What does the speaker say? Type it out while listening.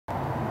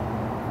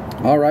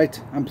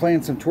Alright, I'm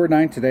playing some Tour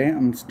 9 today.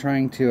 I'm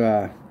trying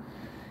to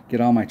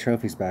get all my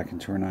trophies back in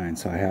Tour 9.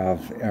 So I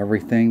have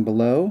everything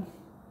below.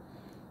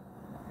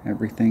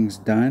 Everything's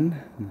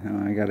done.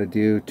 Now I got to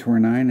do Tour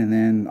 9 and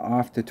then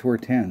off to Tour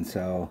 10.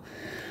 So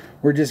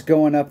we're just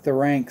going up the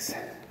ranks.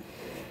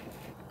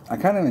 I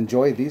kind of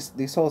enjoy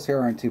these holes here.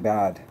 Aren't too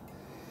bad.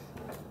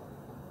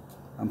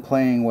 I'm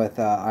playing with,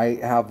 I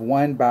have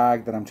one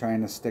bag that I'm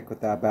trying to stick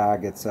with that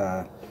bag. It's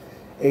a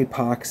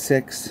APOC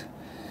 6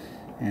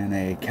 and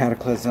a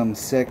Cataclysm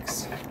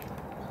 6. And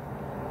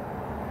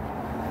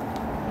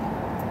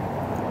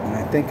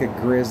I think a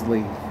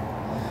Grizzly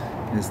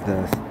is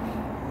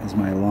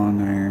my long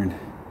iron.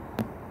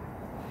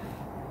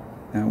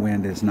 That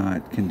wind is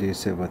not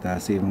conducive with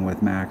us, even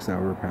with max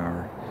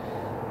overpower.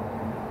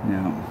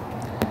 No,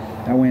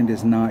 that wind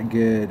is not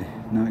good.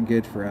 Not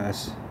good for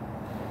us.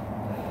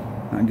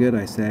 Not good,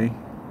 I say.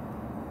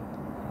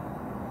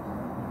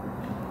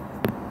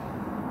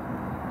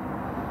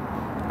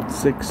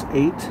 Six,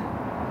 8.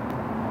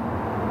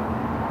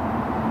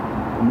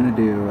 I'm gonna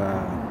do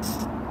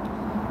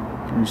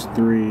there's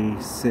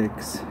 3,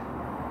 6.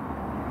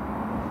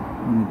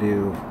 I'm gonna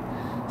do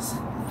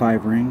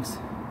 5 rings,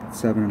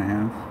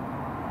 7.5.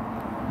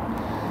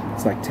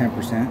 It's like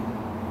 10%.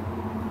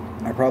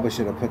 I probably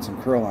should have put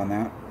some curl on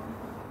that.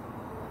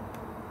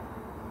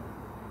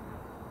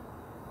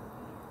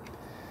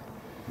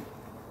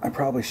 I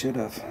probably should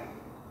have.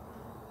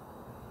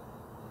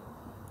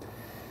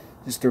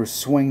 Just to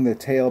swing the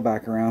tail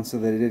back around so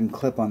that it didn't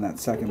clip on that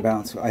second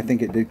bounce. I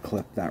think it did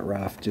clip that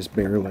rough, just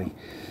barely,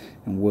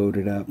 and woed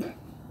it up.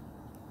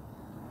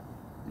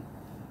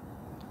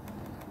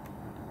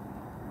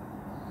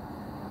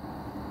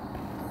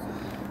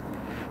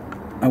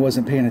 I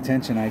wasn't paying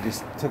attention. I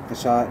just took the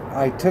shot.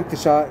 I took the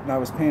shot and I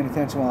was paying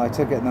attention while I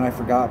took it, and then I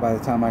forgot by the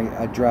time I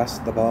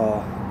addressed the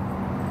ball.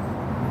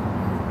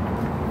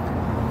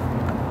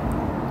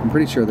 I'm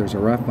pretty sure there's a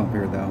rough bump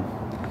here though.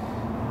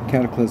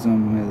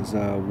 Cataclysm is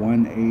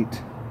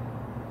 1.8.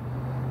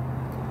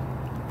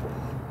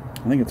 I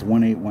think it's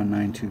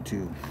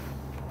 1.81922.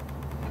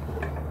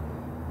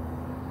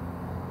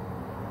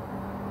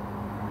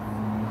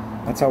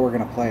 That's how we're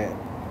gonna play it.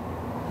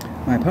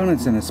 My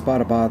opponent's in a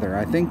spot of bother.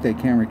 I think they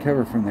can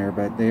recover from there,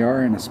 but they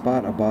are in a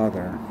spot of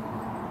bother.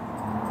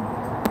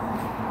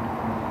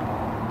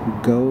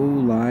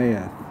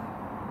 Goliath.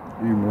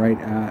 I am right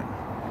at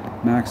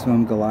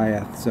maximum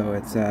Goliath, so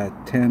it's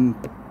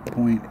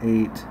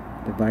 10.8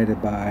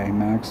 divided by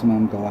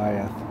maximum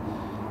Goliath,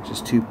 which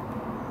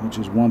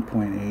is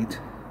 1.8.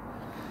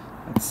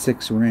 That's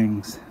 6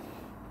 rings.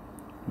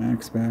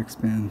 Max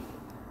backspin.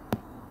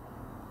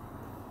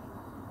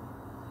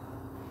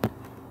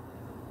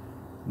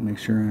 Make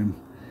sure I'm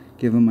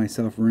giving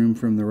myself room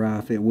from the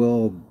rough. It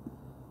will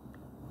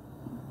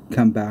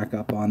come back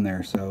up on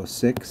there. So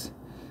 6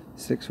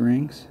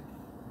 rings.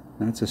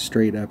 That's a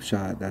straight up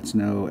shot. That's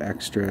no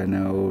extra,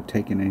 no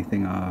taking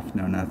anything off,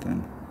 no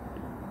nothing.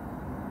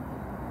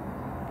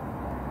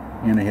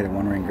 And I hit it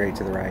 1 ring great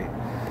to the right.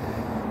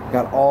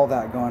 Got all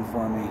that going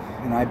for me,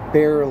 and I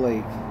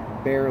barely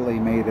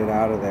made it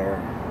out of there.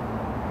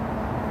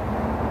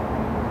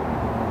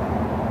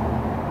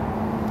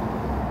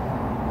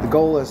 The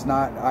goal is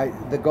not,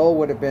 the goal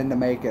would have been to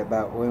make it,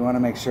 but we want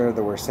to make sure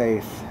that we're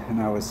safe. And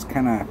I was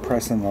kind of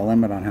pressing the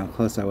limit on how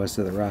close I was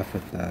to the rough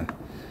with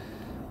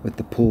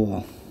the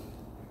pool.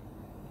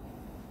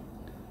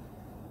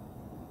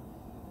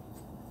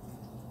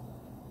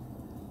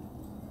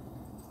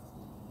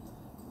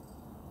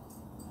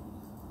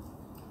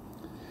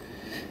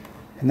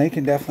 And they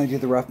can definitely do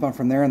the rough bump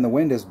from there, and the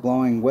wind is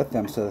blowing with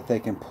them so that they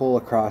can pull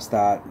across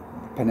that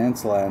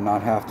peninsula and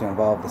not have to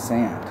involve the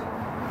sand.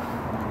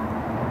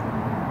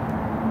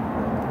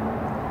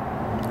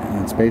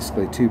 And it's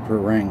basically 2 per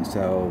ring,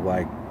 so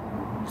like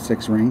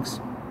 6 rings.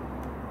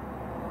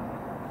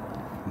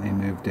 And they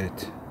moved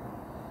it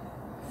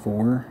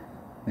 4.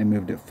 They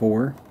moved it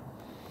 4.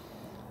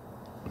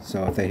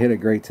 So if they hit it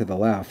great to the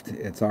left,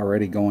 it's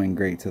already going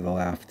great to the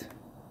left.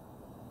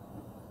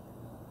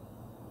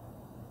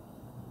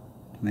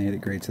 And they hit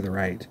it great to the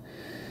right,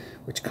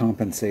 which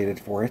compensated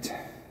for it.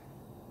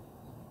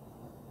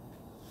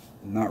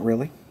 Not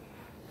really.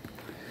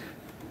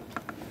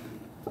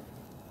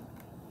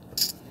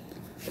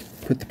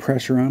 Put the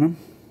pressure on them.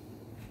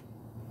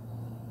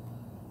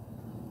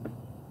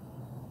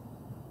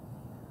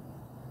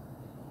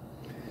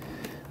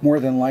 More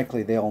than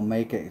likely they'll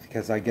make it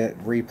because I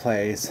get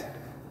replays.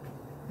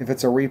 If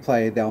it's a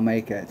replay, they'll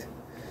make it.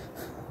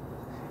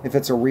 If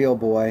it's a real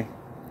boy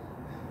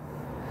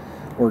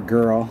or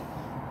girl,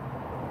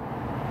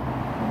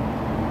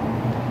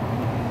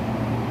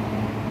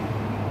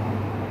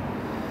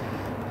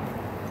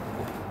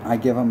 I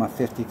give them a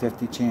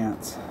 50-50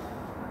 chance,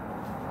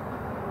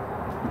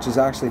 which is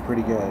actually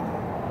pretty good,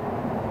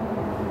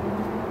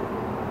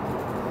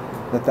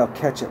 that they'll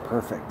catch it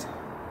perfect.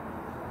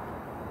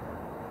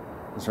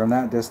 Because from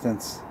that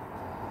distance,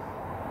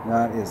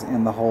 that is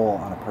in the hole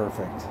on a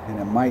perfect, and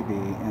it might be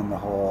in the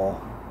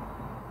hole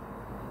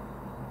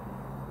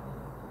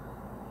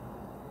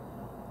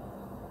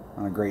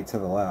on a great to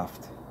the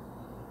left.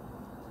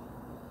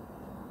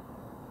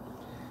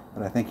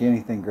 But I think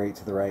anything great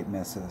to the right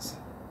misses.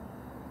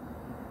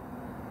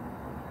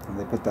 And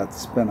they put that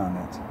spin on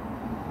it.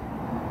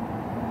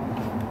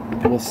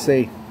 We'll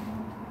see.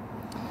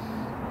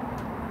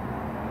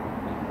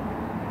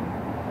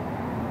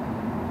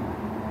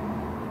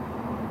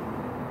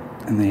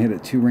 And they hit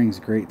it 2 rings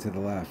great to the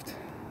left.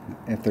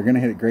 If they're going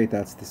to hit it great,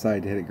 that's the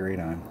side to hit it great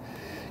on,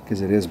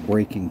 because it is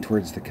breaking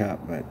towards the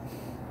cup, but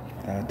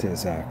that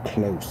is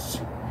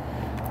close.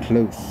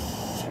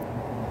 Close.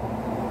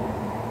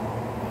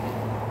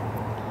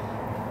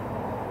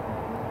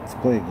 Let's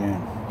play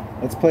again.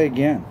 Let's play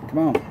again. Come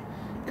on.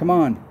 Come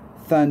on,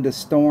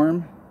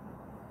 Thunderstorm.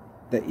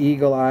 The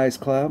Eagle Eyes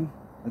Club.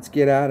 Let's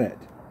get at it.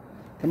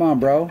 Come on,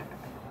 bro.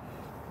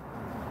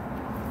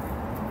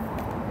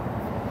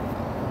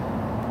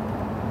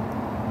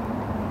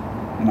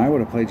 And I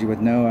would have played you with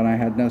no, and I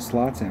had no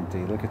slots empty.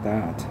 Look at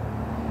that.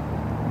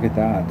 Look at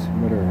that.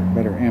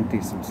 Better empty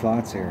some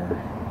slots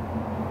here.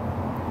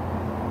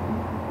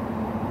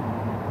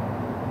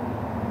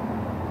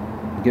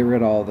 Get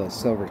rid of all those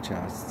silver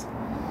chests.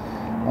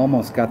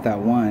 Almost got that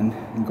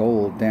one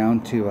gold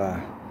down to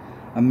a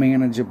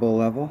manageable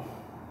level.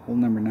 Hole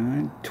number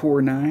 9.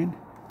 Tour 9.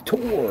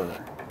 Tour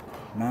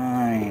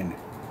 9.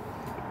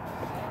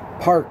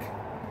 Parc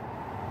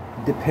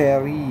de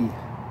Paris.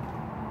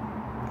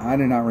 I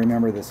do not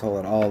remember this hole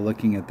at all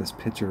looking at this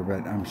picture,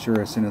 but I'm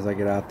sure as soon as I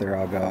get out there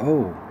I'll go,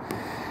 oh,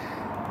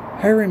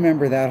 I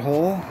remember that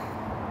hole.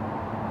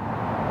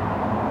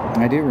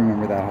 I do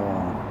remember that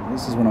hole.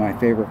 This is one of my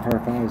favorite par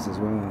 5s as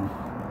well.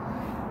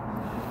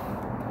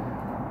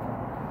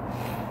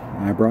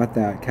 I brought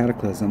that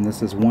Cataclysm.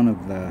 This is one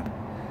of the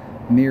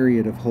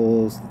myriad of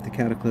holes that the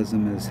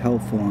Cataclysm is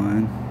helpful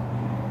on.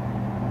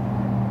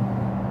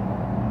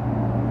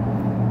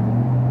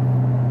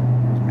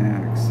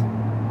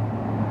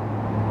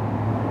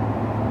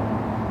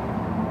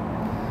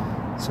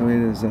 So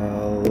it is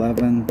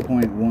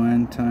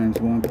 11.1 times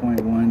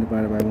 1.1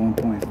 divided by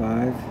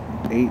 1.5,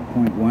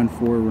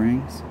 8.14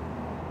 rings.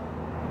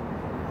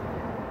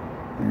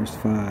 There's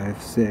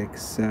 5,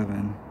 6,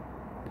 7.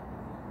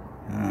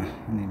 I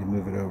need to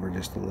move it over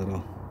just a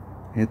little.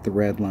 Hit the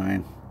red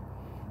line.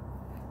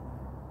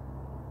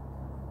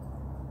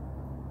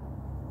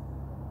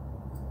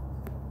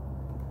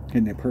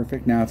 Isn't it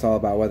perfect? Now it's all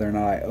about whether or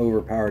not I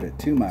overpowered it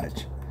too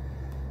much.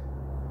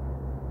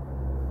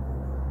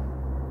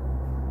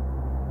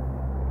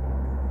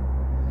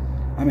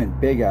 I'm in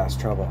big ass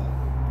trouble.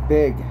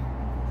 Big,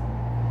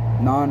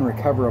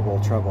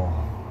 non-recoverable trouble.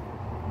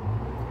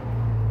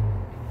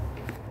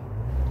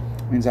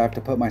 Means I have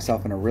to put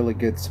myself in a really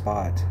good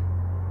spot.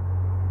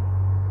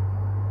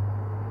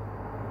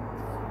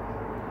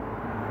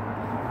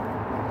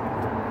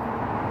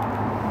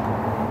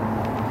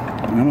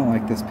 And I don't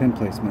like this pin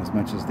placement as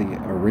much as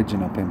the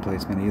original pin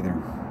placement either.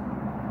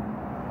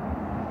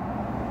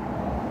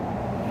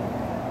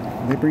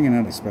 Are they bringing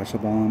out a special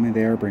ball on me?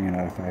 They are bringing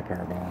out a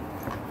 5-power ball.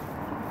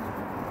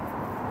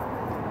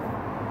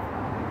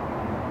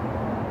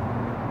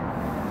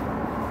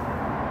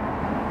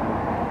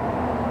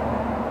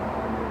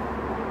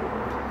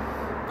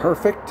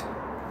 Perfect.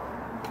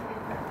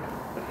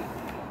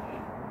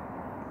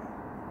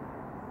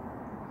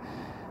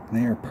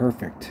 They are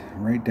perfect.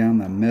 Right down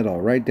the middle,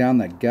 right down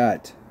the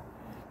gut.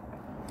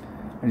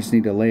 I just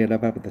need to lay it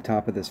up at the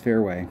top of this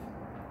fairway.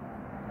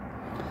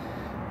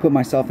 Put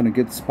myself in a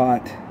good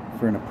spot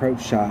for an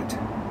approach shot.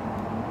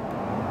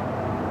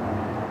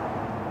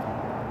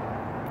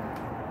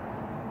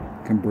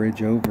 Can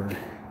bridge over.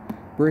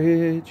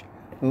 Bridge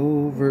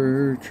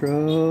over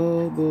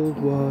troubled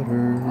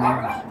waters.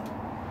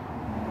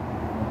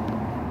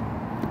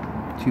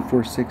 2,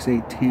 4, 6,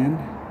 8, 10.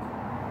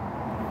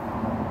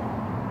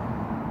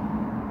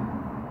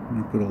 I'm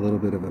going to put a little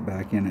bit of it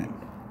back in it.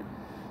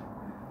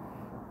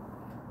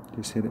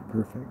 Just hit it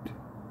perfect.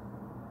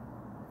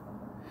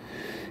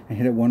 I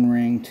hit it 1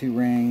 ring, 2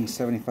 rings,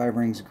 75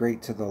 rings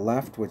great to the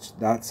left, which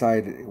that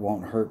side it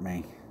won't hurt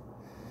me.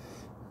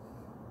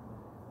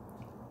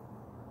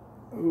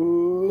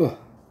 Ooh.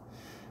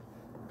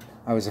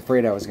 I was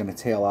afraid I was going to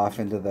tail off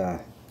into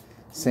the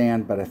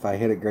sand, but if I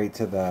hit it great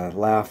to the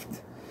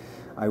left,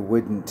 I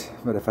wouldn't.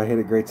 But if I hit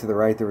it great to the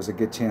right, there was a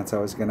good chance I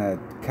was going to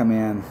come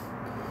in.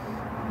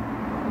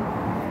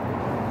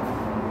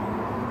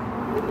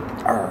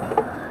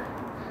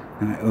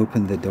 And I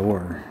opened the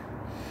door.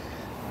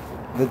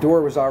 The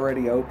door was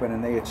already open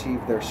and they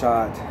achieved their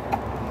shot.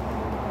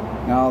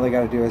 Now all they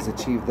got to do is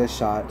achieve this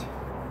shot.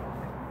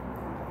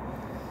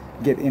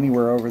 Get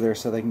anywhere over there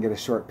so they can get a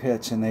short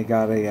pitch, and they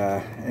got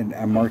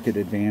a market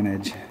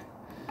advantage.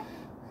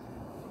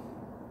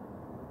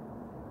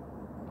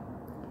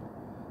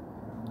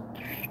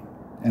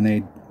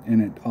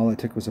 And all it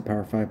took was a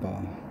power 5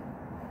 ball.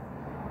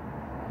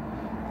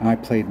 I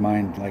played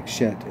mine like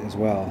shit as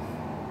well.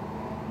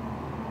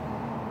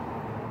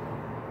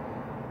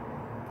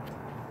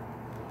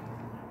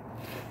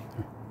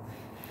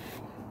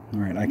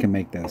 Alright, I can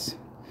make this.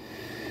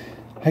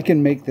 I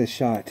can make this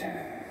shot.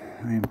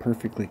 I am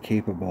perfectly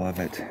capable of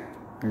it.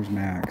 There's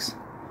max.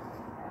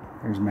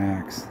 There's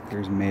max.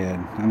 There's mid.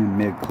 I'm in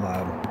mid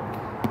club.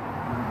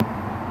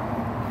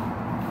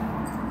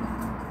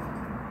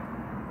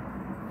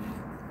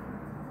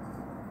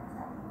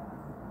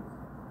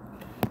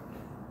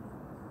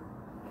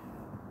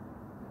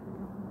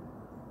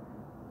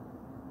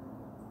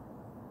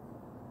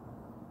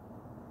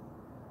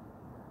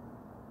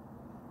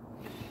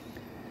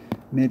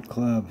 Mid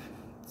club,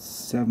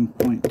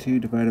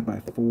 7.2 divided by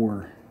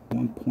 4,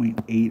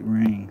 1.8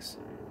 rings.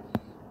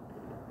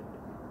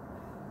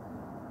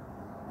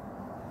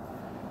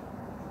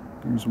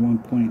 There's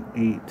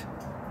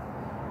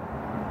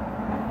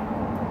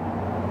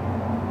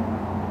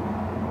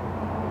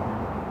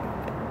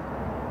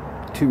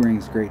 1.8. Two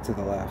rings great to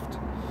the left.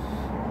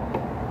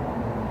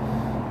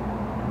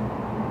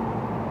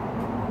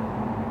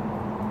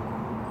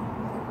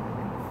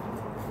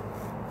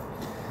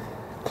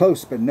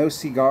 Close, but no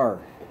cigar.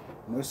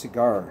 No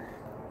cigar.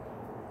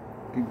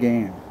 Good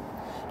game.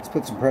 Let's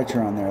put some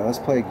pressure on there. Let's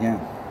play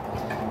again.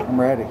 I'm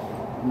ready.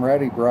 I'm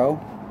ready, bro.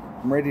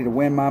 I'm ready to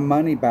win my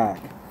money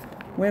back.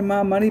 Win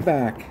my money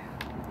back.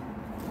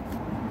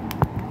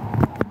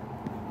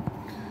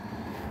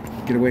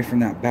 Get away from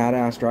that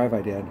badass drive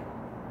I did.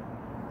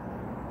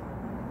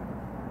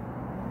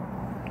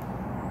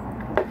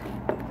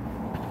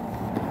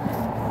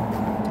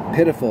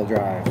 Pitiful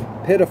drive.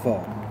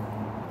 Pitiful.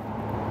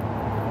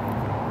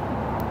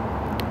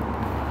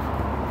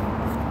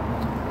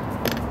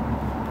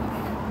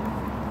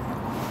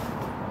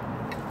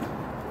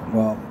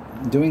 Well,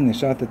 doing the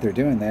shot that they're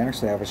doing, they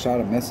actually have a shot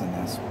of missing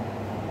this.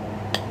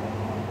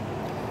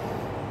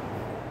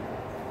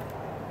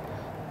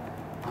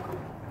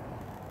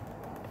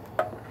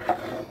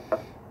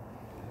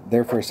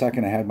 There for a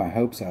second I had my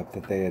hopes up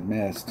that they had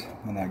missed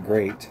on that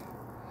grate.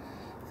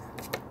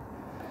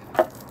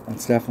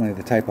 It's definitely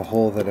the type of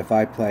hole that if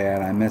I play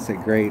at, I miss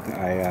it great,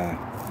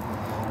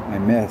 I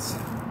miss.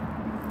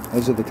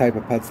 Those are the type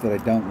of putts that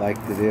I don't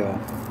like to do.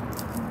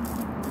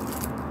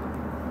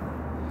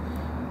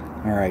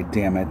 Alright,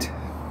 damn it.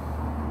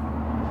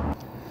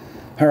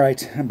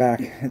 Alright, I'm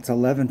back. It's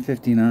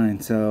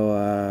 11:59,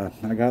 so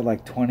I got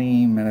like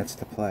 20 minutes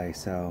to play,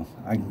 so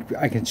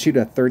I can shoot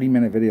a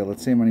 30-minute video.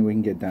 Let's see how many we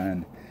can get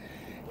done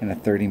in a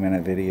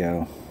 30-minute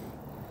video.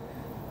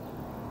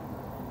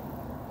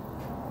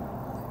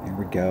 Here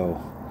we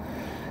go.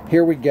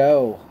 Here we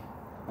go.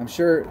 I'm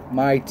sure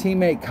my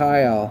teammate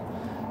Kyle,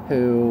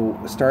 who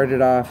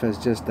started off as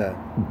just a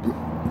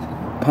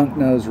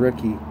punk-nosed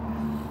rookie,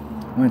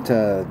 went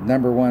to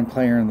 #1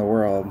 player in the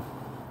world.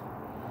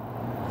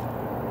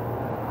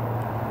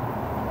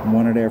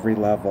 Won at every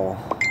level.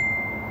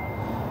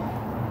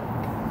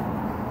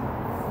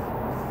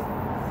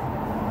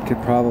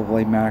 Could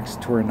probably max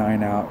Tour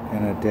 9 out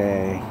in a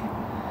day.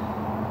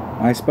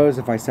 I suppose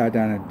if I sat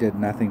down and did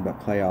nothing but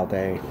play all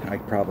day, I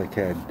probably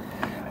could.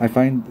 I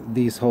find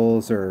these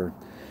holes are...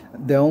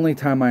 The only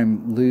time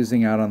I'm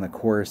losing out on the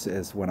course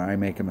is when I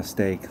make a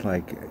mistake.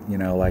 Like, you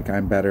know, like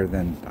I'm better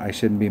than... I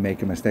shouldn't be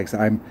making mistakes.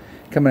 I'm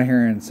coming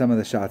here and some of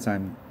the shots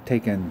I'm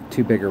taking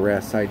too big a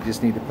risk. I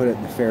just need to put it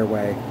in the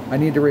fairway. I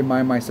need to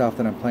remind myself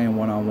that I'm playing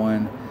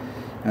one-on-one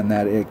and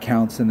that it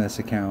counts in this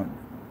account.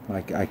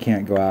 Like, I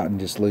can't go out and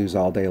just lose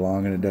all day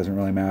long and it doesn't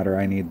really matter.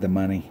 I need the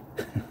money.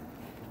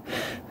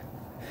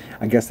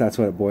 I guess that's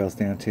what it boils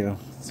down to.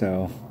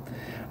 So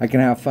I can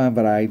have fun,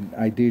 but I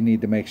do need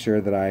to make sure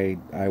that I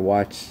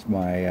watch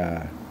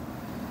my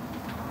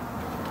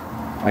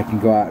I can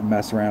go out and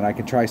mess around. I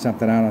can try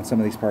something out on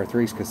some of these par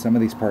 3s, because some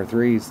of these par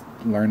 3s,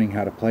 learning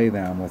how to play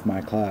them with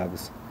my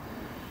clubs.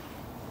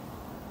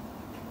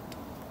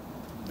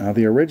 Now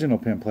the original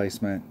pin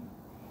placement,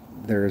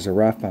 there is a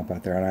rough bump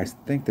out there, and I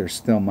think there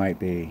still might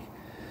be.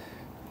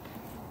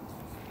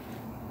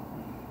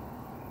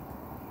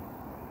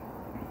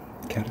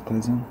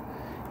 Cataclysm?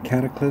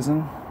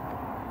 Cataclysm?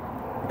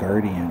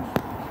 Guardian.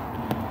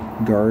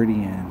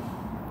 Guardian.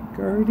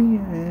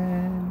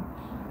 Guardian.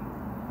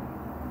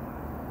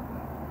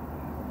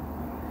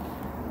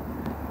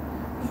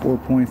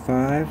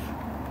 4.5.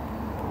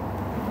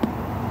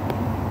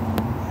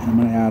 I'm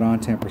going to add on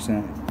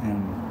 10%,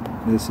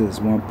 and this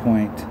is 1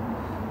 point.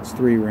 It's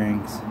 3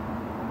 rings.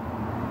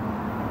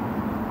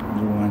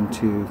 1,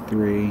 2,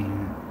 3,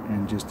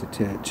 and just a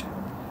titch.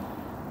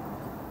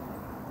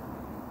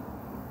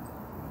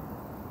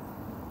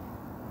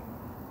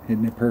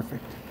 Isn't it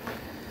perfect?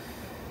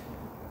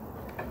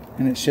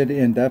 And it should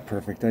end up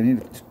perfect. I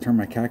need to turn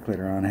my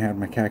calculator on. I had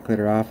my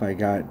calculator off. I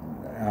got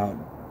out,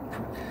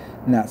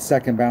 and that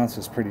second bounce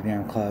was pretty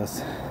damn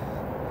close.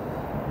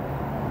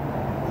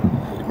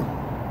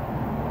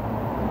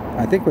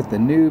 I think with the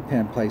new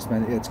pin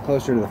placement, it's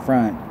closer to the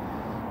front,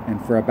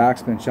 and for a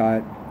backspin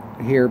shot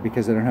here,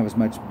 because I don't have as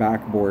much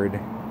backboard,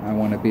 I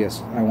want to be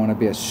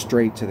as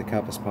straight to the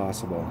cup as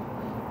possible.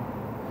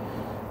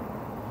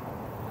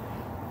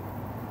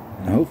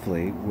 And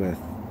hopefully with,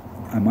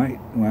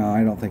 well,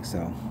 I don't think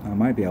so. I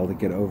might be able to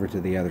get over to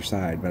the other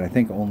side, but I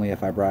think only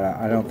if I brought out,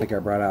 I don't think I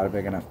brought out a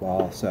big enough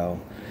ball, so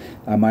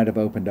I might have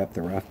opened up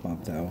the rough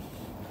bump though.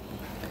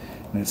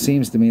 And it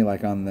seems to me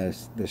like on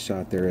this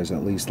shot there is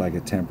at least like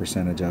a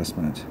 10%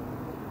 adjustment.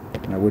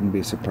 And I wouldn't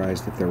be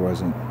surprised if there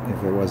wasn't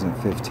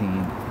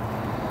 15,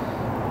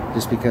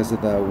 just because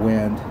of the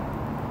wind.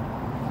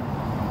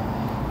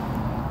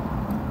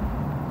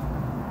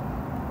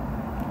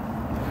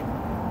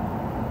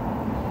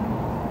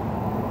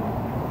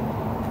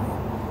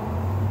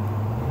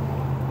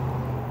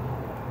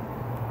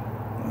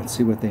 Let's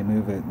see what they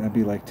move it. That'd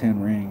be like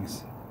 10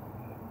 rings.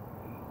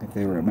 if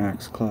they were at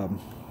max club.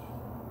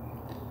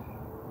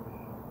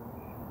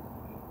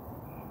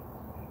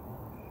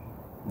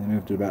 They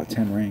moved to about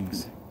 10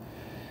 rings.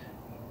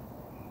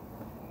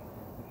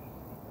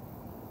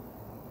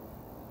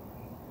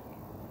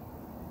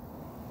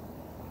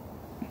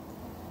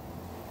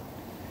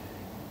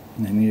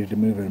 And they needed to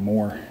move it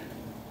more.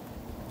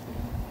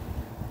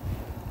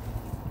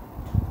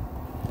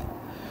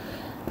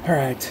 All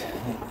right.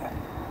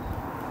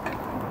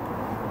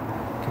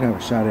 Could have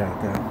a shot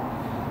at that.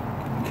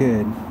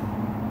 Could.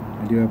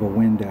 I do have a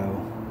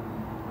window.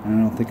 I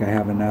don't think I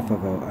have enough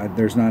of a,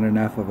 there's not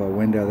enough of a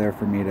window there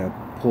for me to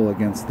pull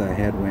against the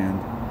headwind.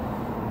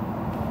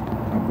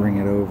 I'll bring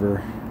it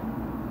over.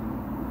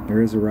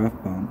 There is a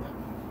rough bump.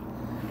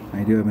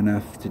 I do have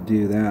enough to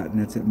do that,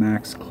 and it's at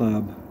max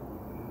club.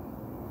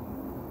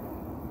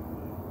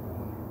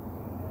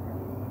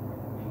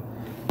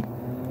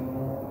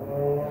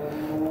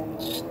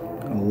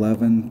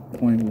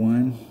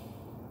 .1.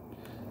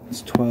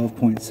 It's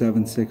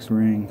 12.76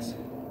 rings.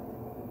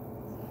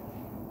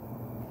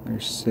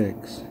 There's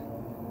 6.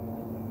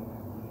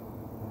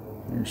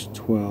 There's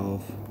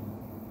 12.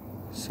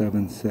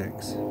 7,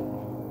 6.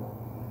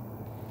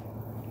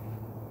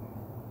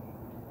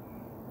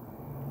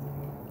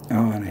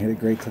 Oh, and I hit it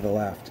great to the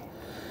left.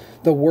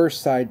 The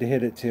worst side to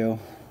hit it to.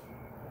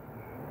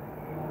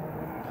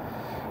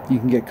 You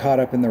can get caught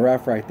up in the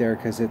rough right there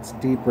because it's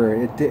deeper.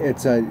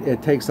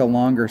 It takes a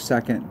longer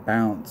second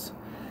bounce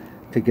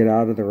to get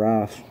out of the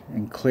rough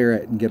and clear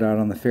it and get out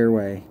on the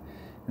fairway,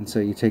 and so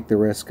you take the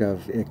risk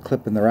of it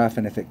clipping the rough.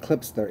 And if it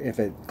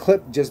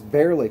just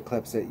barely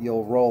clips it,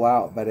 you'll roll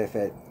out. But if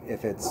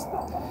it's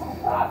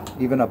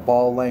even a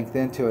ball length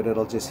into it,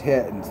 it'll just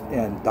hit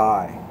and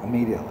die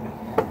immediately.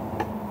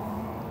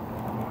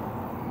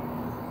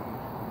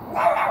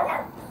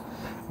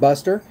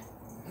 Buster,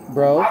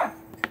 bro.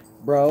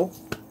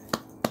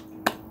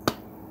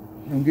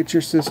 Don't get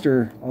your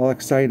sister all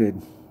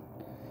excited.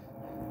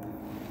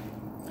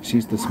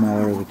 She's the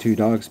smaller of the two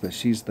dogs, but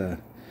she's the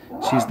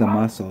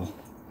muscle.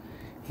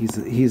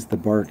 He's the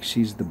bark,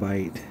 she's the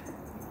bite.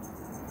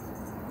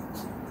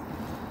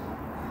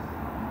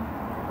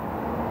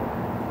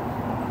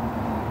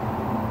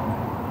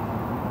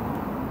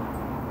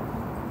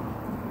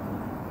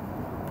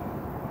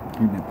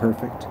 Isn't it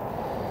perfect?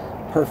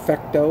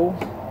 Perfecto.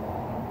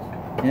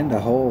 Into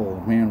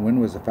hole. Man, wind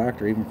was a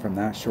factor even from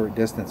that short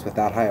distance with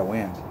that high a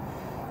wind.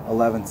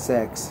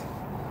 11.6.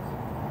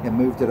 It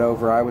moved it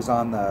over. I was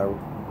on the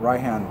right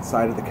hand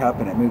side of the cup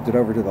and it moved it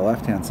over to the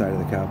left hand side of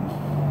the cup.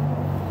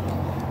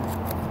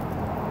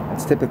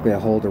 It's typically a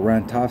hole to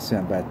run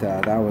topspin, but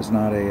that was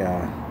not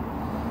a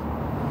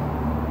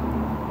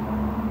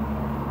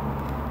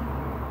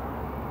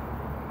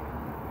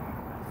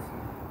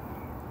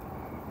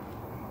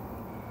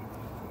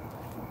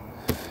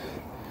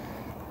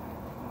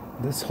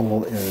this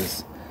hole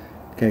is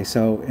okay.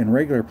 So in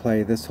regular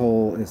play, this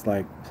hole is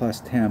like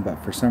plus 10,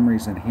 but for some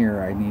reason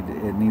here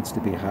it needs to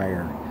be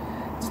higher.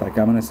 It's like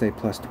I'm gonna say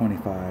plus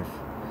 25.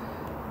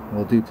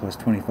 We'll do plus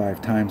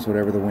 25 times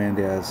whatever the wind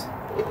is,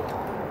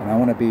 and I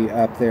want to be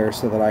up there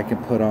so that I can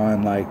put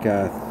on like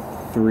a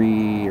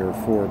 3 or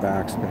 4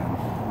 backspin.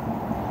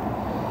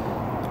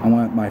 I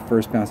want my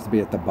first bounce to be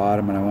at the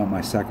bottom, and I want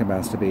my second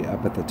bounce to be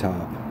up at the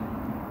top.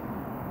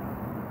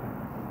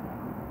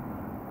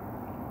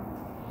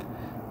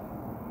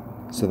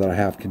 So that I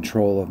have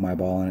control of my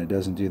ball, and it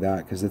doesn't do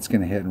that because it's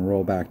going to hit and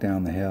roll back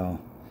down the hill.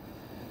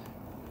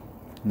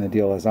 And the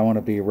deal is I want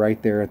to be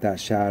right there at that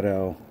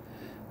shadow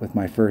with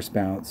my first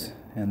bounce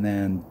and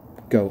then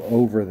go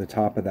over the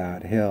top of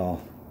that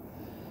hill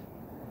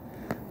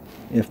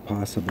if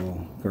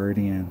possible.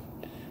 Guardian.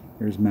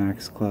 There's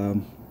max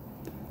club.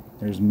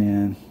 There's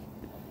min.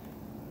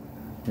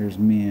 There's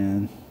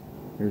min.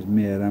 There's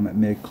mid. I'm at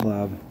mid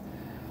club.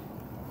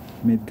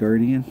 Mid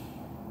guardian.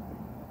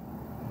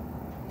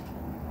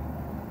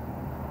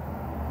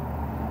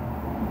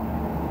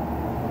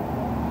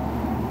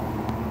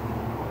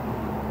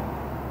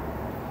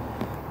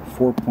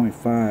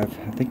 .5.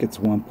 I think it's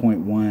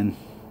 1.1.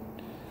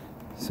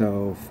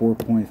 So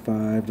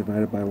 4.5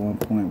 divided by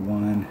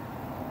 1.1.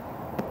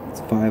 It's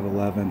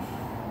 511.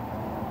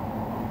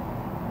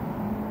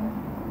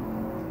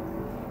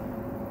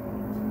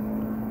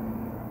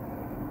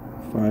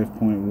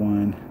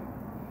 .1.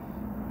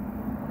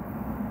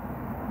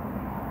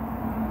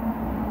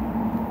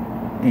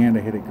 And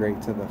I hit it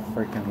great to the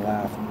freaking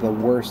left. The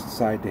worst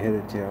side to hit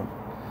it to.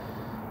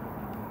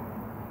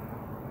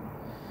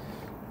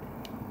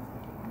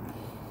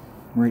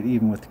 Right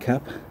even with the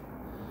cup.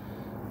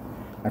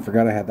 I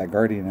forgot I had that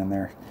Guardian in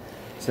there.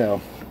 So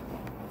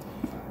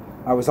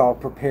I was all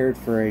prepared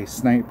for a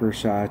sniper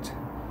shot.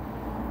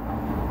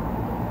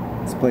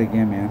 Let's play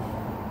again, man.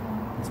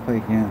 Let's play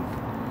again.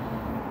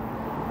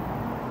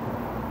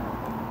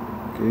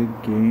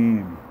 Good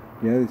game.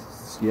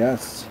 Yes,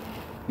 yes,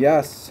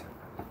 yes.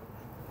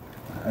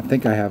 I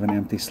think I have an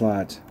empty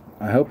slot.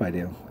 I hope I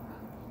do.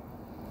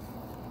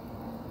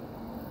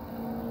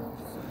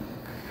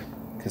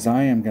 Because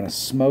I am going to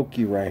smoke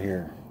you right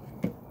here.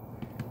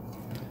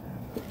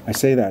 I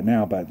say that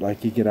now, but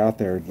like you get out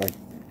there, like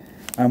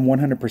I'm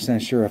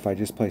 100% sure if I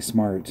just play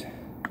smart.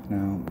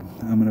 Now,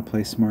 I'm going to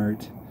play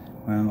smart.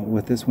 Well,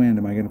 with this wind,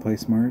 am I going to play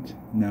smart?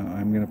 No,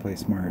 I'm going to play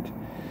smart.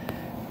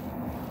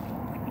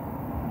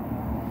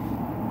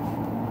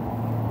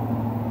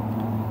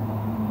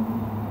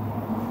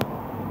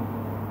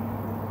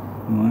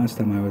 And the last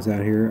time I was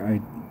out here,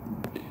 I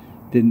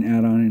didn't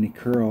add on any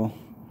curl.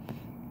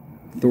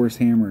 Thor's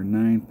hammer,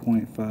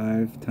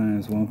 9.5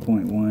 times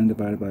 1.1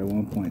 divided by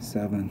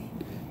 1.7,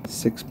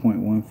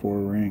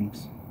 6.14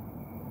 rings.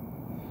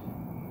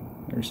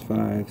 There's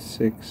 5,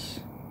 6,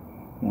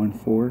 1,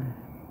 4.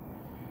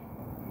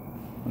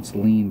 Let's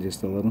lean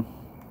just a little.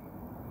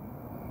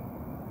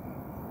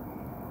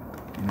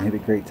 And hit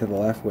it great to the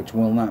left, which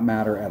will not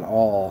matter at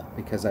all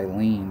because I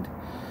leaned.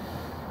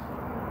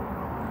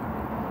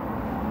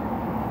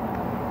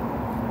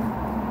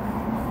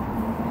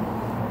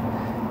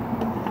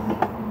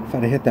 If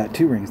I'd have hit that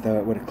 2 rings though,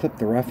 it would have clipped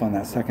the rough on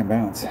that second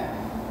bounce.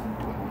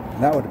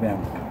 That would have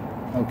been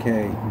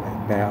okay,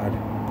 but bad.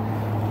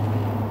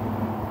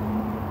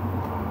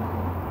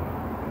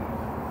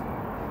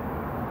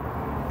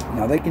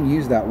 Now they can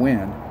use that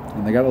wind,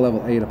 and they got a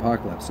level 8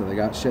 Apocalypse, so they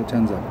got shit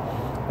tons of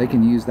it. They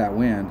can use that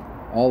wind,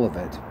 all of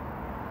it,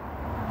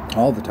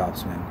 all the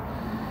topspin,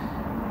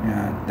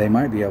 and they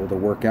might be able to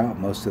work out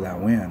most of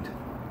that wind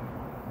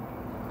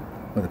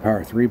with a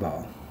power 3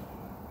 ball.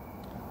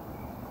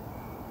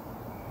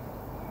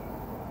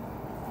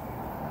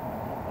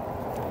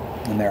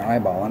 And they're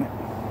eyeballing it.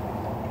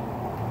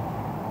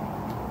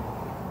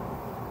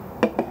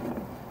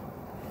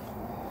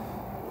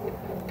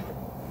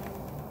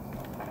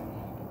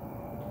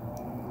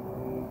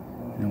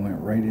 And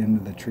went right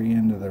into the tree,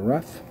 into the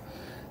rough.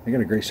 I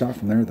got a great shot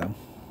from there though.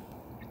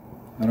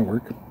 That'll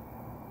work.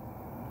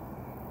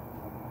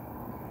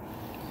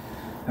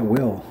 That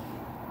will.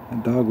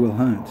 That dog will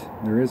hunt.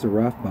 There is a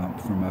rough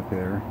bump from up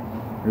there.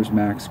 There's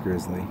Max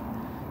Grizzly.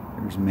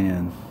 There's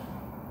Min.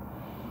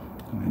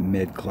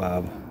 Mid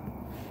club.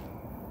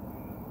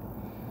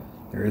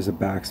 There is a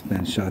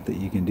backspin shot that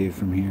you can do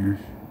from here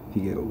if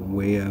you get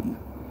way up.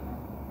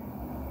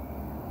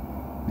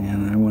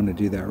 Man, I want to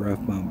do that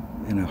rough bump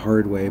in a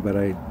hard way, but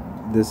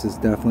this is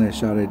definitely a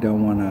shot I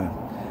don't want to.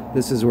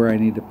 This is where I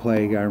need to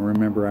play. Gotta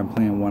remember I'm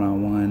playing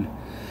one-on-1.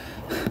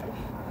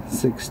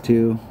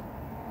 6-2.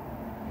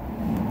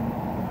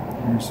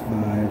 There's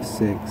 5,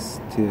 6,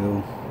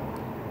 2.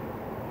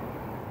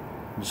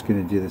 I'm just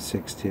gonna do the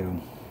 6-2.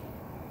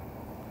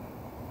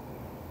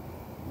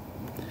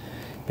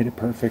 Hit it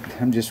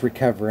perfect. I'm just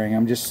recovering.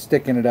 I'm just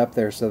sticking it up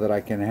there so that I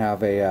can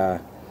have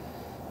a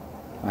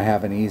I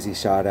have an easy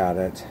shot at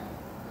it.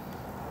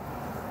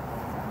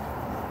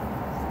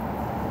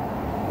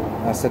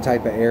 That's the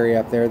type of area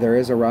up there. There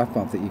is a rough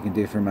bump that you can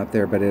do from up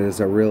there, but it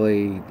is a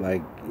really,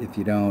 like, if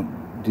you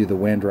don't do the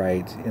wind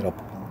right,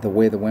 the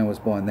way the wind was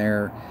blowing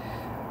there,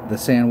 the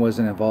sand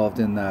wasn't involved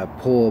in the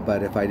pull,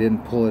 but if I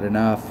didn't pull it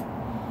enough,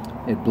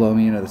 it'd blow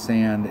me into the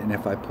sand, and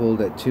if I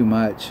pulled it too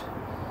much,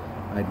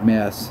 I'd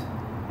miss.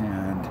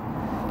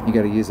 And you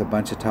got to use a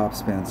bunch of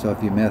topspin, so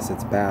if you miss,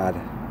 it's bad.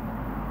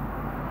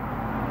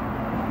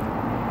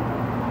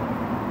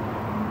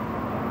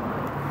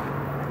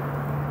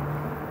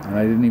 And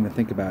I didn't even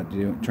think about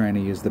trying to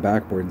use the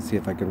backboard and see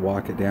if I could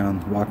walk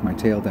my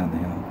tail down the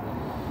hill.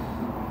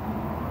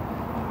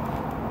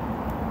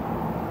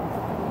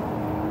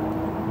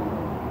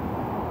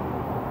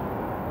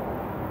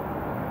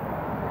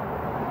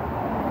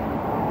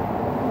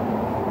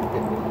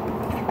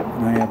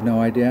 I have no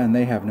idea, and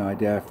they have no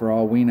idea. For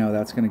all we know,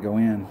 that's going to go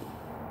in.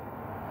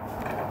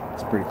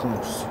 It's pretty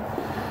close.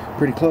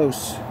 Pretty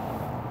close.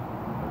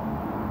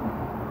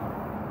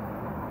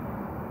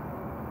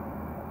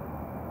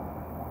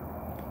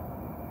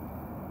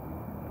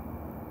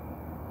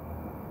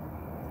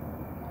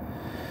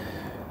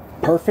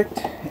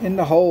 Perfect in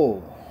the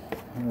hole.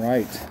 All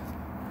right.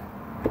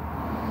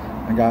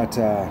 I got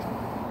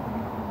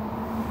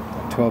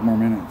 12 more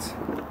minutes.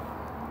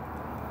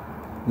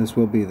 This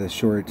will be the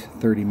short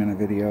 30-minute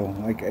video,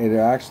 like it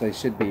actually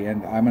should be,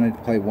 and I'm going to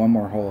play one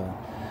more hole.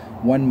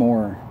 One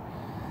more.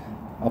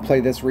 I'll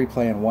play this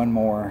replay and one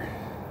more.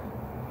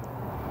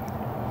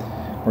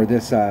 Or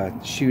this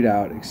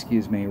shootout,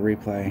 excuse me,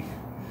 replay.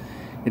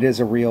 It is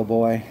a real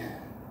boy.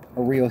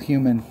 A real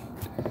human.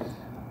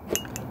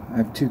 I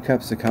have 2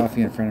 cups of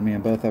coffee in front of me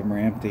and both of them are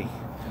empty.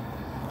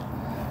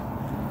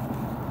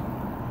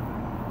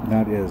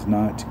 That is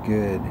not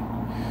good.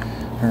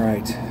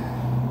 Alright.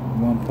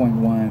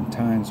 1.1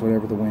 times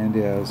whatever the wind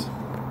is.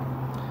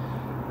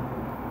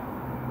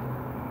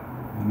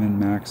 I'm in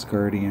Max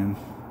Guardian,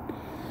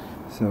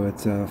 so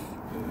it's a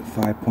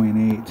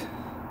 5.8.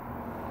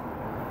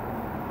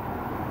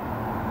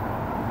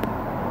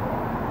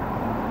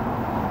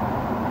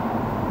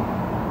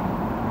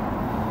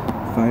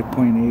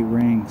 .8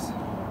 rings.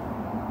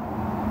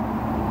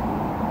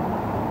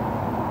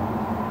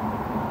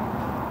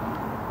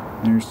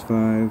 There's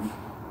 5,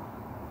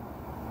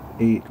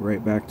 8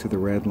 right back to the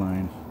red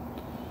line.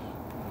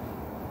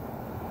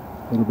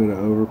 A little bit of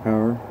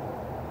overpower.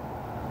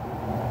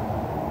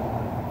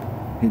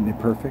 Hitting it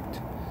perfect.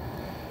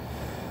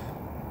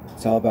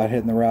 It's all about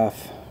hitting the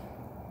rough.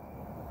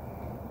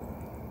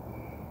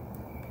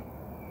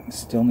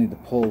 Still need to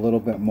pull a little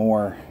bit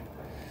more,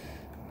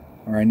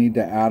 or I need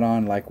to add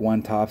on like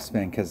one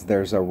topspin, because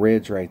there's a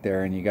ridge right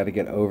there and you got to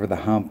get over the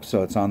hump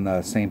so it's on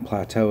the same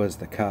plateau as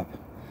the cup.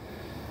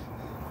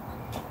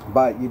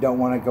 But you don't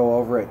want to go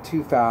over it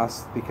too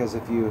fast, because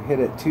if you hit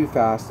it too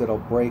fast it'll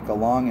break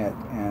along it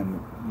and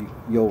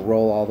you'll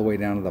roll all the way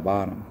down to the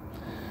bottom.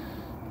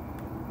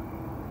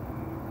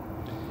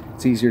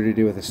 It's easier to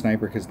do with a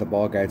sniper because the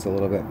ball guide's a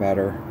little bit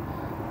better.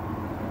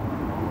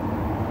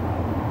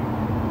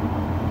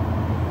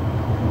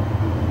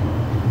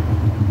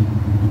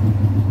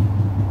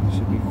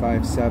 Should be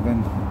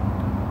 5.7.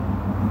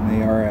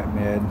 They are at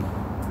mid.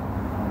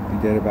 They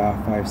did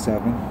about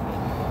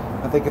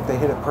 5.7. I think if they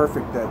hit it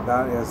perfect,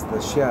 that is the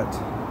shit.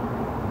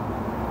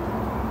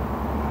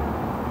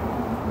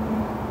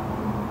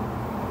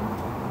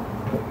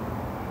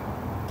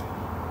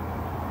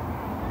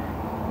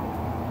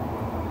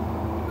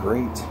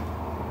 Great.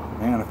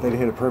 Man, if they'd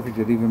hit it perfect,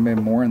 it'd even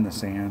been more in the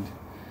sand.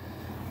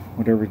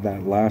 Whatever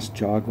that last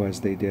jog was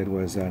they did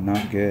was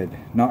not good.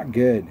 Not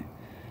good.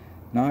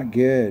 Not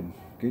good.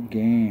 Good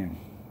game.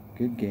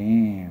 Good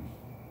game.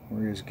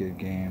 Where is good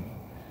game?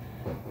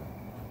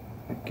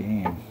 Good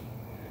game.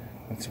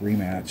 Let's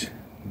rematch.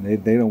 They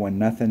don't want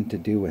nothing to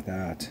do with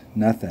that.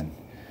 Nothing.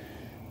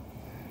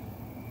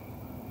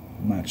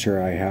 I'm not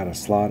sure I had a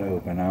slot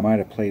open. I might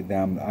have played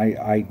them.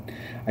 I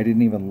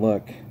didn't even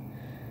look.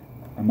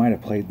 I might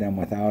have played them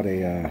without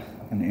an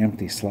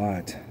empty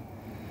slot.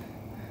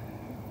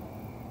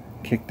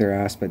 Kicked their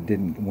ass but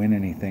didn't win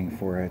anything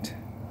for it.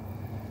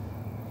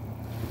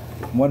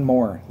 One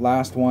more.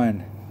 Last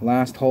one.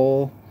 Last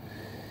hole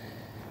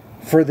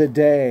for the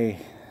day.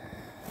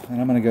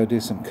 And I'm going to go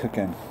do some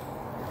cooking.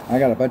 I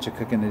got a bunch of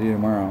cooking to do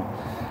tomorrow.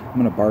 I'm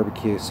going to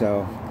barbecue.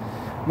 So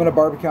I'm going to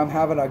barbecue. I'm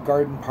having a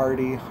garden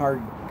party.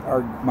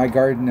 My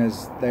garden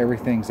is,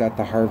 everything's at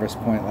the harvest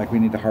point. Like, we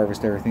need to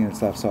harvest everything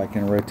that's left so I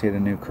can rotate a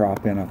new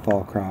crop in, a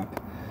fall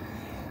crop.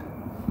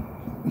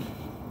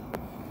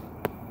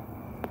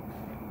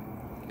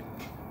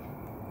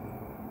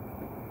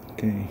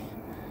 Okay,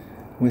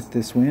 with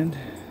this wind,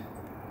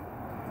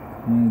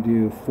 I'm going to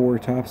do 4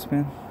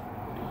 topspin.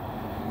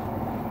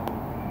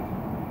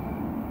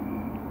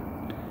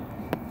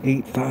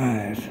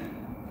 8.5.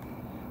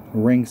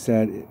 Ring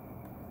set.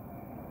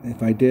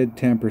 If I did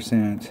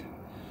 10%,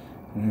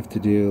 I have to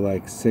do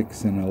like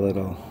 6 and a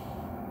little.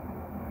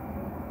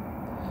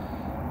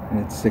 And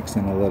it's 6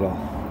 and a little.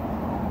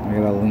 I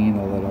gotta lean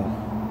a little.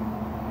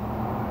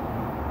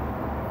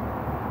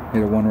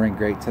 Hit a 1 ring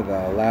grate to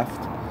the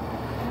left.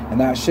 And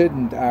that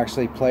shouldn't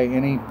actually play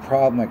any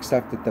problem,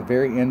 except at the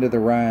very end of the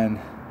run,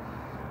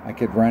 I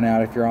could run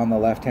out. If you're on the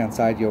left-hand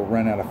side, you'll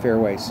run out of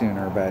fairway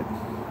sooner, but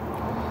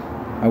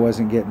I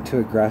wasn't getting too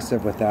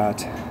aggressive with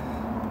that.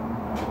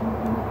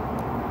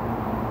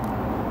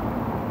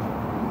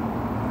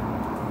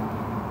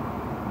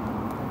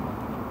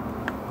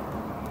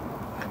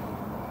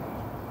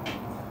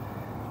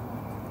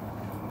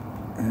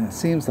 And it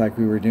seems like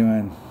we were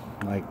doing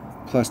like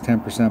plus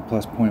 10%,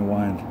 plus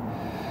 0.1.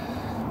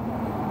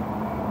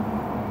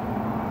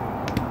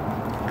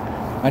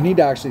 I need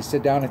to actually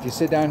sit down. If you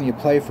sit down and you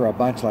play for a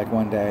bunch, like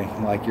one day,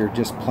 like you're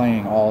just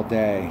playing all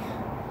day,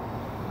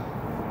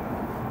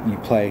 you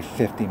play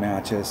 50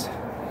 matches,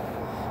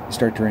 you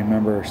start to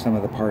remember some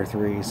of the par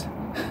 3s.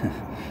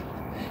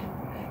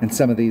 And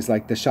some of these,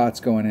 like the shots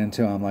going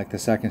into them, like the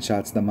second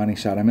shot's the money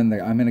shot. I'm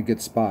in a good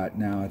spot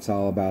now. It's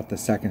all about the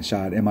second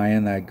shot. Am I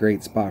in that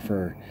great spot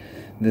for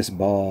this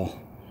ball?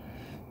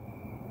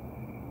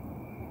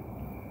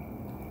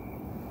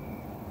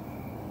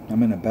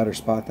 I'm in a better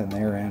spot than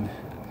they're in.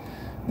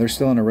 They're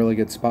still in a really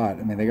good spot.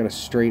 I mean, they got a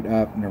straight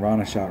up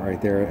Nirvana shot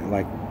right there.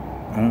 Like,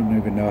 I don't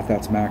even know if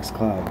that's Max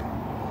Club.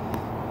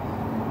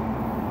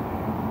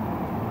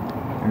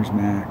 There's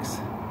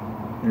Max.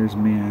 There's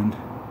Min.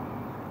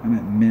 I'm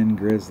at Min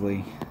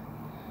Grizzly,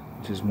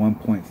 which is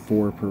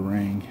 1.4 per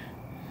ring.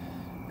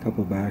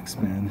 Couple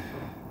backspin.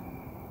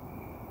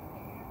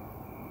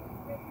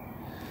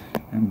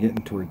 I'm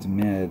getting towards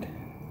mid.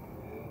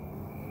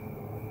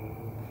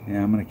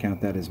 Yeah, I'm going to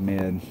count that as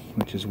mid,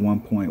 which is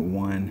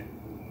 1.1.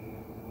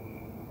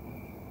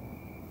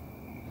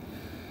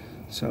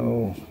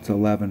 So it's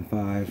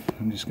 11.5.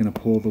 I'm just going to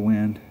pull the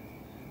wind.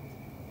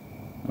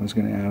 I was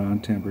going to add on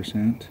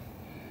 10%.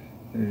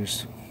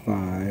 There's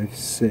 5,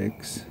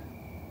 6.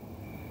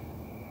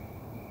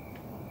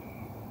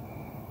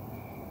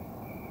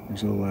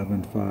 There's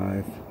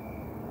 11.5.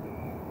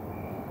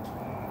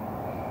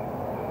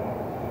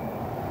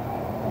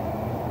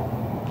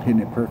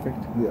 Hitting it perfect.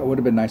 It would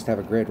have been nice to have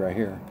a grid right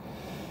here.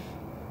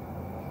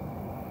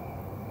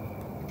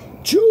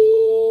 Just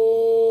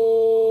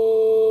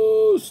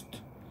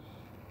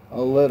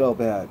a little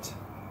bit.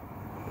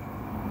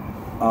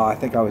 Oh, I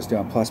think I was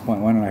doing plus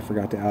 0.1 and I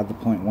forgot to add the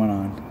 0.1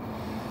 on.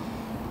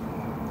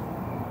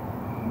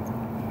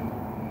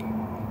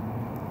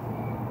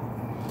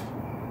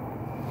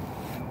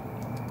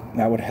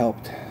 That would have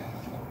helped.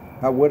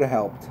 That would have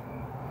helped.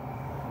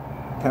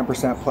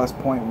 10% plus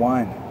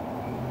 0.1.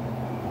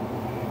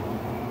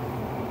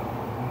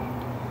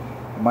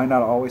 It might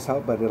not always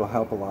help, but it'll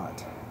help a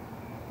lot.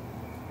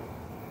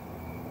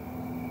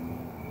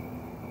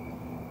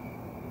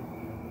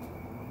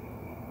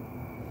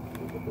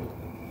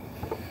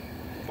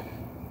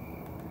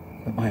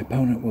 But my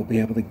opponent will be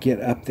able to get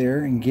up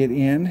there and get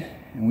in,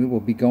 and we will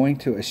be going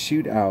to a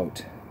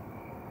shootout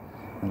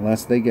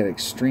unless they get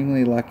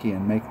extremely lucky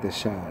and make the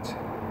shot.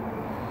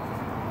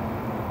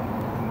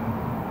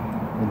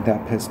 Wouldn't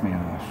that piss me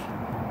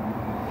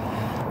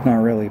off?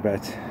 Not really,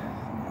 but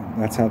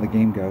that's how the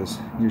game goes.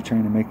 You're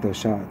trying to make those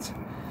shots.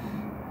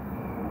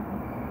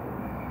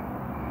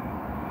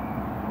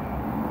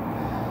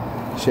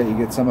 Shit, you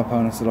get some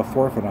opponents that'll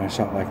forfeit on a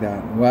shot like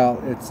that. Well,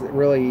 it's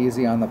really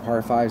easy on the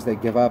par fives. They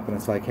give up, and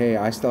it's like, hey,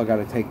 I still got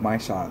to take my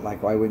shot.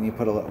 Like, why wouldn't you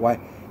put a? Why,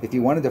 if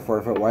you wanted to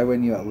forfeit, why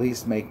wouldn't you at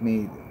least make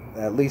me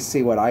at least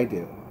see what I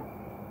do?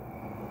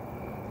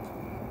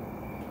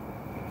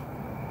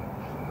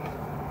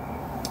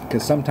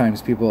 Because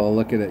sometimes people will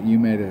look at it. You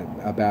made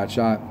a bad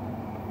shot,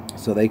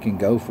 so they can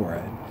go for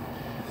it.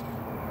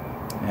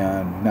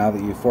 And now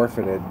that you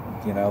forfeited,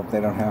 you know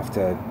they don't have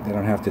to. They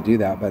don't have to do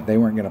that. But they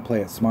weren't going to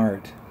play it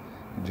smart.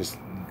 And just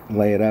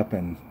lay it up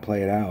and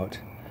play it out.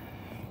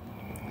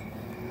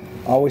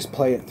 Always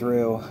play it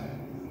through.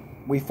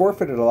 We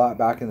forfeited a lot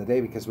back in the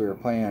day because we were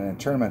playing in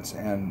tournaments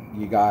and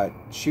you got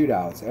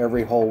shootouts.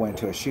 Every hole went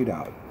to a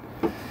shootout.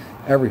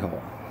 Every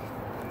hole.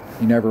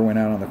 You never went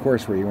out on the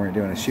course where you weren't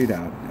doing a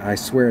shootout. I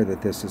swear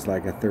that this is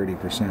like a 30%.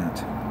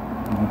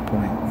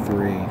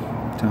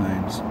 1.3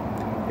 times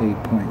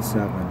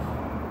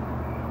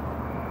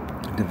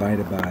 8.7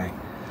 divided by,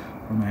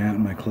 where am I at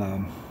in my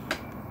club?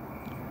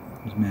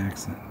 There's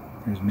max.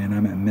 There's min.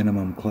 I'm at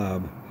minimum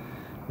club,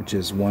 which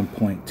is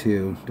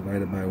 1.2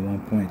 divided by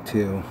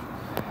 1.2.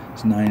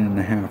 It's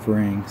 9.5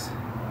 rings.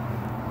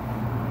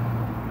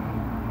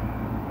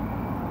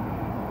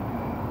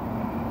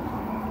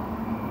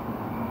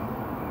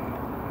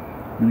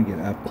 I'm gonna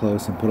get up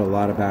close and put a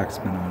lot of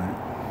backspin on it.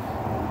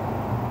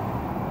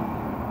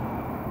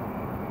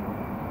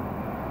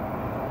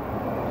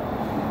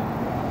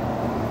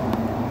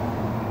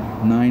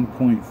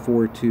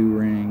 .42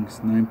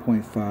 rings,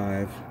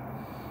 9.5.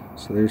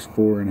 So there's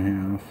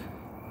 4.5.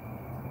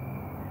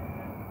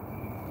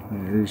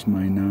 There's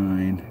my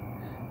 9.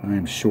 I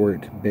am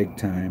short big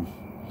time.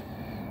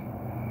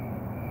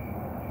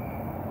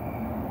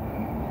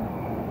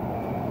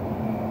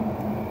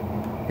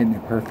 Hitting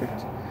it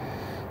perfect.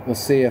 We'll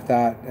see if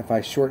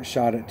I short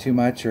shot it too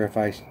much or if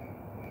I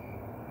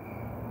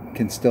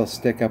can still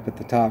stick up at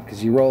the top,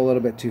 because you roll a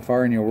little bit too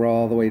far and you'll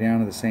roll all the way down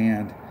to the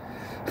sand.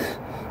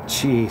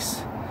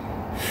 Jeez.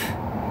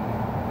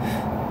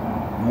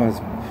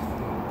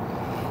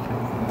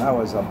 That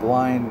was a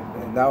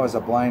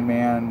blind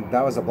man.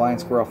 That was a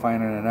blind squirrel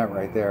finding a nut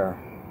right there.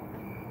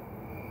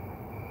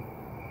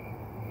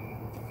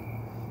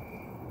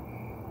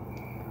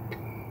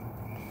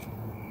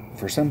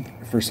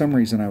 For some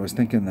reason I was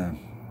thinking the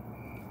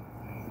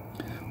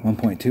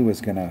 1.2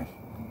 was gonna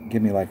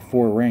give me like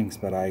 4 rings,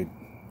 but I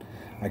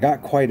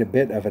got quite a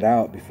bit of it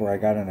out before I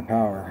got into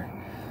power.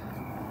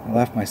 I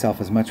left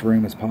myself as much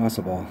room as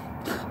possible,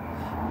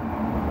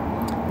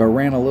 but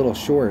ran a little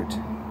short.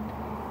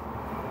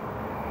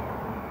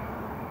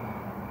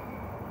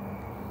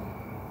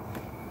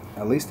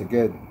 At least a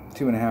good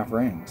 2.5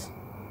 rings.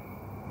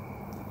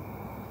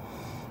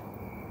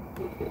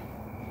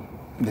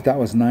 But that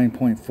was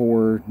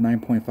 9.4,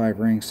 9.5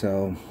 rings,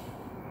 so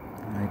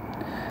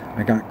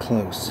I got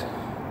close.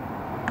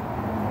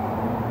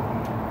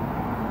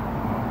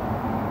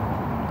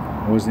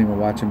 I wasn't even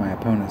watching my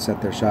opponent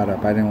set their shot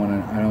up. I don't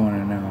want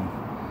to know.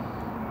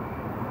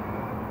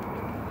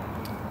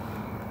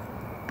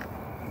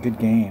 Good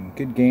game.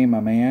 Good game, my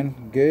man.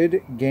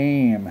 Good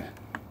game.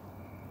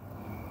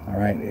 All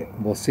right,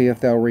 we'll see if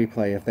they'll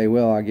replay. If they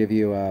will, I'll give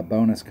you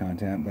bonus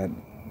content. But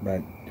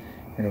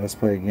here, let's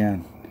play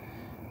again.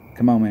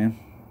 Come on, man.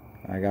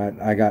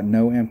 I got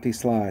no empty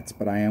slots,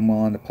 but I am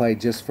willing to play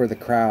just for the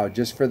crowd,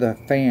 just for the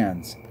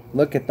fans.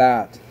 Look at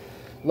that.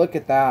 Look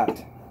at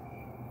that.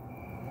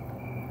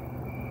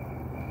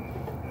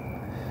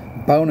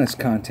 Bonus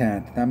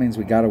content. That means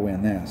we got to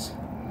win this.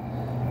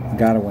 We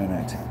got to win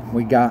it.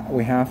 We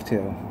have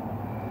to.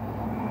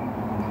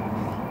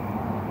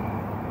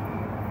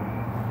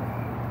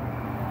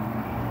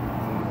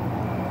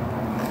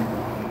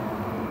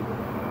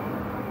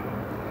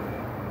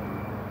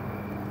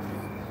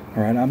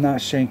 Alright, I'm not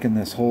shanking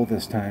this hole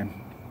this time.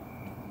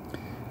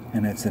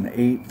 And it's an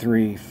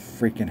 8-3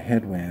 freaking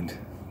headwind.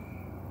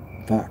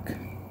 Fuck.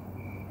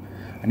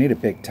 I need a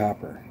big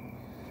topper.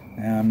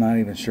 And I'm not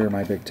even sure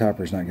my big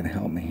topper's not going to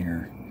help me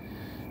here.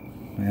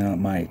 Well, it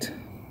might.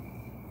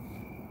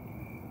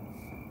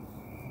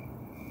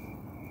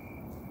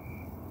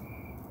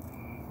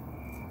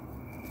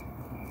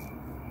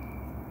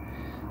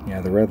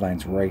 Yeah, the red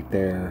line's right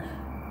there.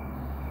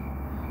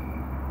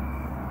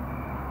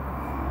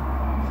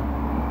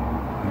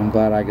 I'm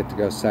glad I get to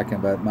go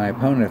second, but my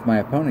opponent, if my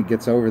opponent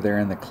gets over there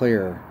in the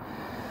clear,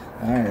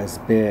 that is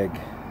big.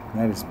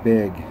 That is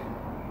big.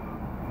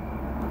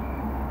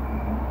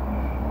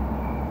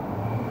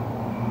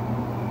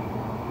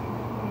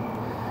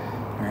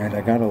 Alright,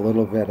 I got a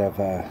little bit of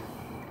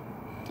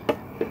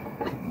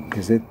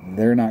because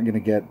they're not going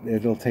to get,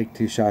 it'll take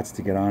 2 shots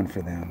to get on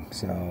for them,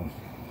 so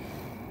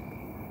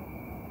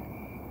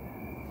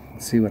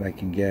let's see what I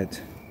can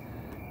get.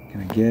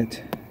 Can I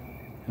get,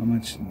 how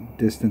much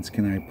distance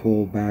can I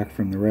pull back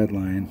from the red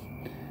line?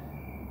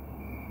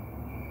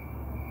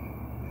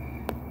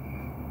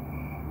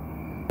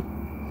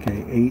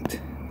 Okay,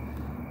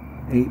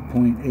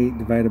 8.8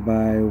 divided by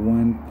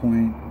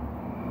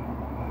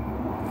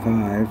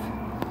 1.5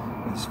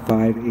 is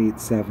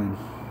 587.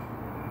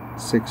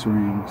 6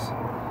 rings.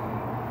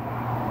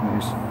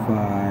 There's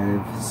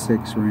 5,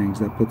 6 rings.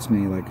 That puts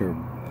me like a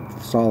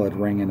solid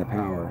ring into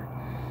power.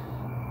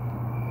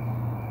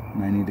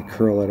 And I need to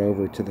curl it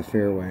over to the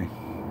fairway.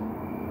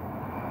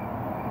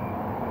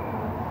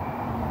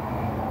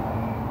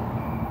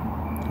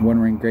 One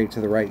ring great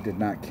to the right did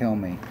not kill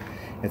me.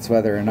 It's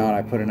whether or not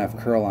I put enough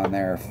curl on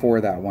there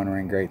for that one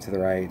ring great to the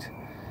right.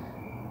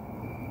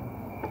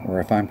 Or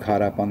if I'm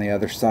caught up on the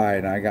other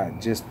side, I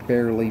just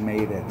barely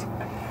made it.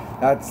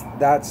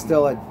 That's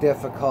still a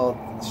difficult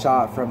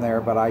shot from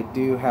there, but I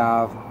do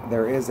have,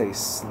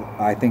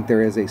 I think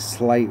there is a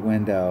slight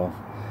window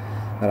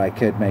that I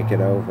could make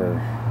it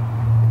over.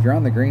 If you're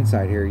on the green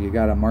side here, you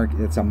got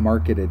it's a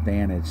market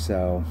advantage,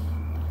 so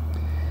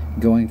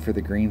going for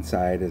the green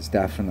side is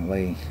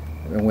definitely,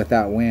 and with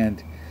that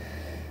wind,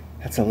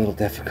 that's a little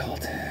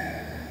difficult.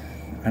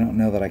 I don't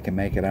know that I can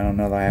make it. I don't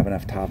know that I have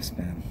enough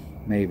topspin.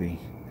 Maybe.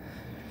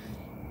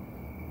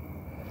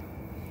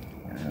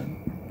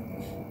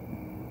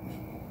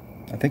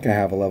 I think I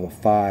have a level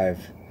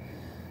 5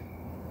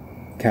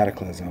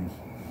 Cataclysm.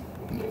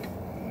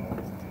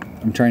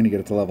 I'm trying to get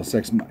it to level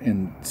 6.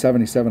 In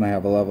 77 I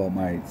have a level,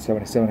 my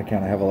 77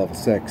 account I have a level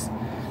 6.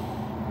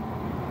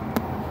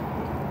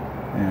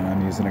 And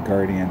I'm using a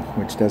Guardian,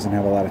 which doesn't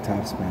have a lot of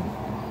topspin.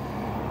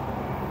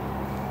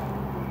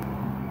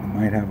 I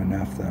might have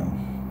enough though.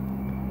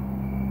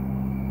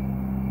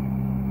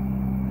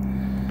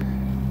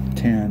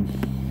 10.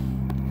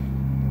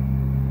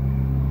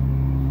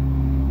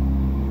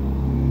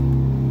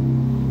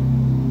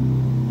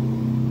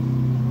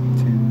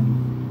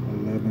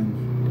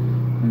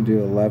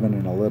 11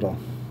 and a little.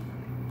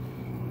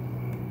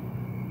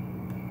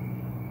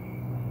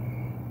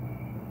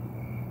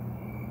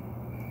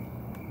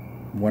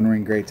 One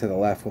ring great to the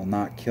left will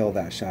not kill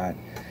that shot.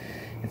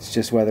 It's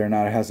just whether or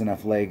not it has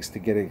enough legs to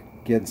get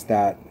against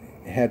that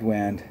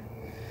headwind,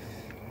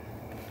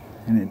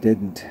 and it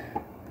didn't.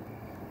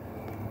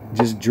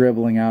 Just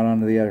dribbling out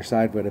onto the other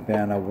side would have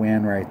been a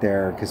win right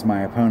there, because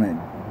my opponent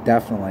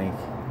definitely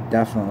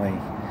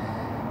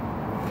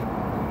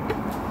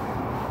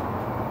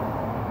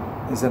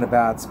is in a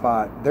bad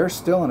spot. They're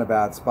still in a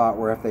bad spot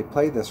where if they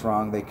played this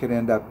wrong, they could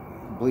end up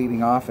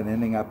bleeding off and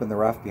ending up in the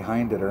rough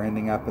behind it, or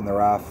ending up in the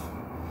rough.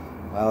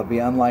 Well, it'd be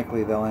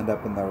unlikely they'll end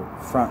up in the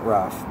front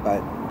rough,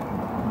 but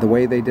the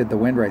way they did the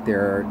wind right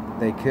there,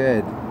 they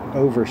could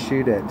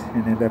overshoot it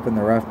and end up in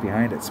the rough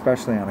behind it,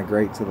 especially on a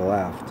great to the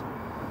left.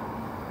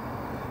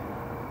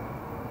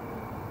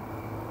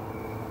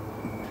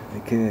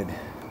 They could.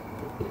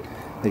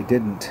 They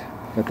didn't,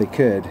 but they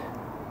could.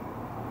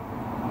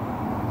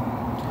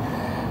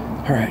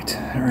 All right,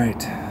 all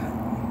right.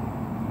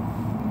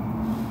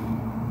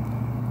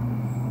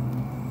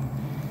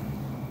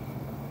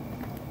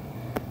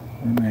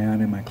 Where am I at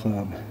in my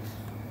club?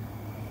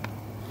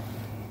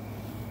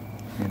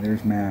 Okay,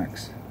 there's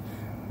max.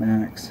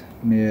 Max,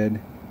 mid,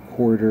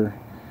 quarter,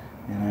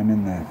 and I'm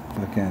in the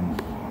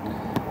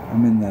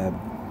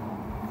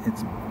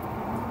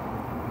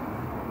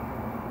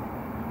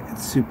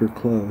it's super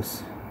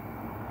close.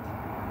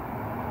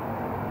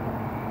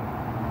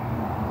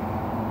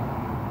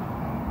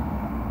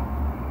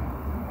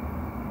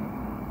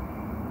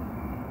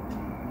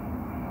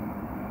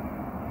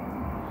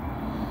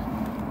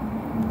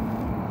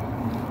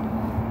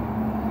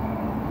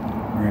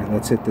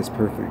 Let's hit this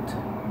perfect.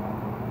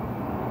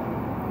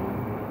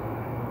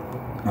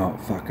 Oh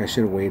fuck, I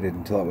should have waited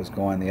until it was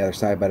going the other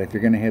side, but if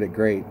you're gonna hit it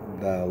great,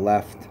 the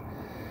left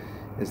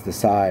is the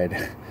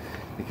side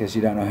because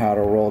you don't know how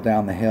to roll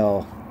down the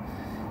hill.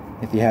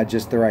 If you had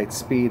just the right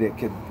speed, it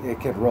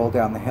could roll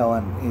down the hill,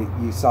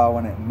 and you saw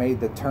when it made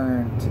the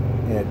turn,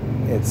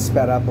 it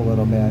sped up a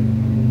little bit.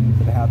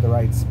 If it had the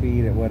right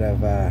speed, it would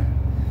have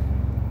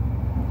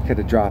could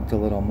have dropped a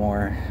little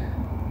more.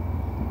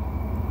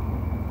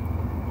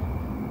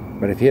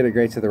 But if you hit it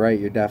great to the right,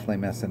 you're definitely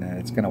missing it.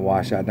 It's going to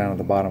wash out down at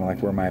the bottom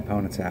like where my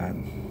opponent's at.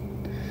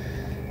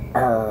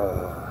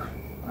 Arrgh.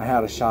 I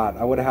had a shot.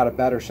 I would have had a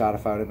better shot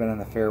if I would have been in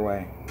the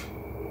fairway.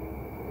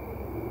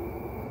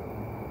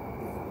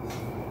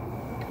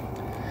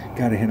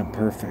 Got to hit him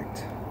perfect.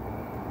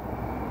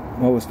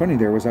 What was funny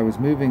there was I was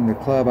moving the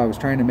club. I was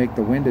trying to make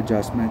the wind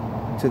adjustment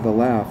to the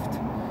left,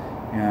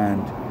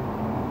 and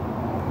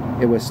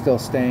it was still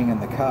staying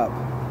in the cup.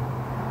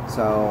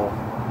 So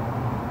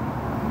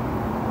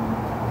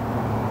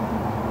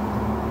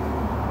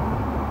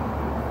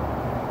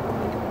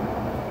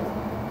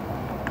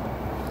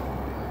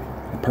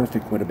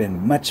perfect would have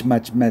been much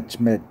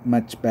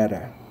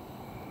better.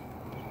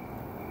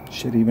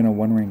 Shit, even a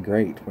one ring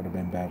great would have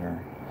been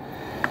better.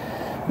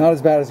 Not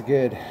as bad as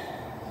good,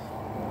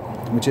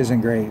 which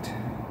isn't great.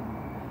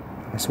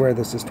 I swear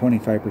this is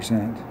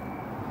 25%.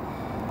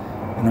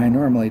 And I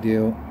normally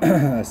do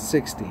a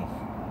 60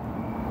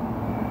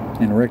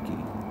 in Ricky.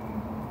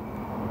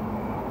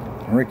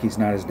 And Ricky's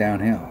not as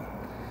downhill.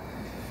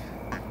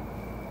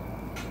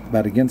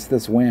 But against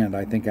this wind,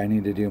 I think I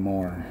need to do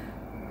more.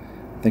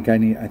 I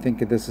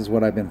think this is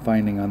what I've been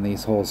finding on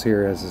these holes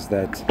here is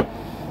that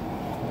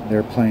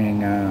they're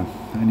playing,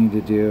 I need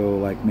to do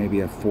like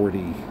maybe a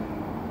 40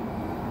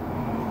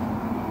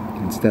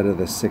 instead of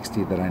the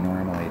 60 that I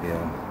normally do.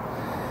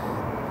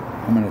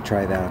 I'm going to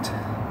try that.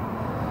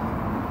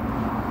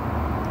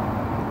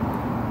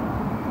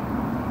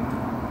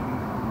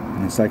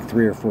 And it's like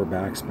 3 or 4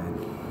 backspin.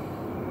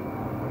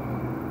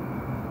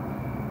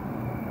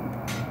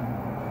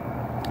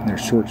 And they're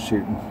short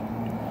shooting,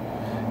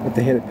 but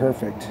they hit it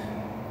perfect.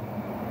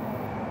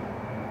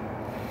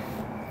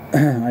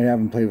 I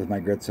haven't played with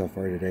my grid so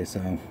far today, so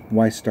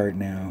why start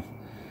now?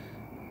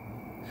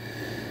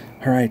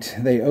 Alright,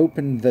 they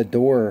opened the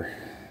door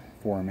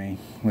for me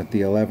with the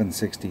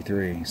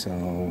 1163,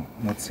 so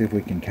let's see if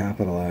we can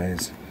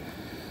capitalize.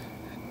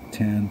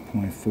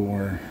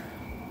 10.4.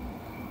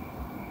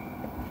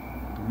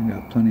 I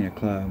got plenty of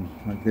club.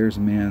 Like there's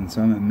min,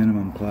 so I'm at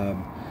minimum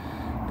club.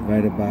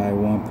 Divided by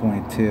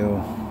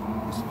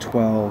 1.2. It's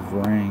 12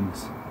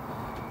 rings.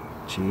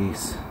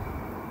 Jeez.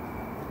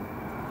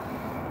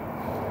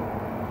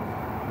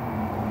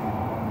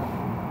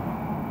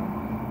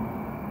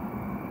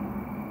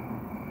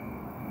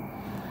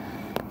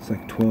 It's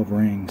like 12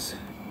 rings.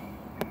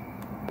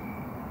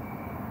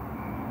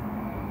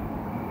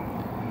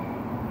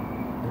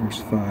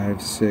 There's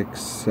 5, 6,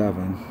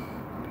 7.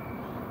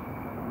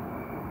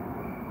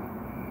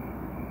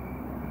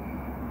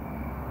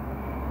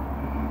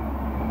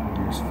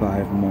 There's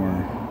 5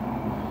 more.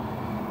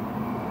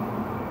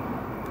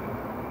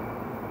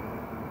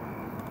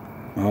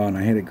 Oh, and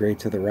I hit it great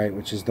to the right,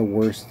 which is the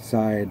worst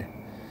side.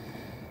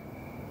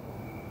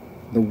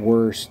 The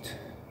worst.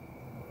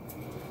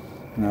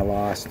 And I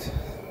lost.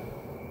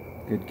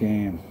 Good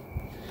game.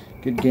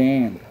 Good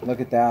game.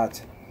 Look at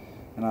that.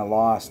 And I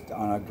lost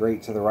on a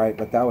great to the right,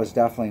 but that was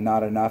definitely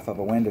not enough of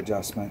a wind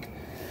adjustment.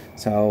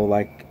 So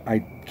like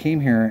I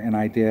came here and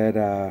I did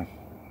the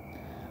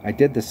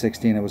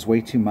 60 and it was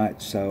way too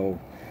much. So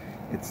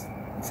it's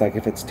like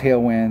if it's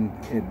tailwind,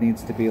 it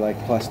needs to be like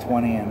plus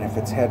 20, and if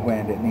it's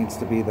headwind, it needs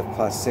to be the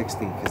plus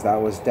 60, because that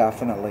was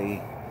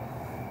definitely.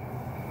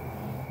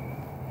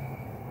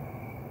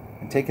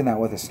 And taking that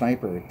with a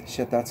sniper,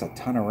 shit, that's a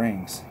ton of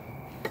rings.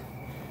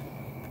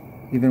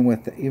 Even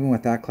with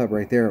that club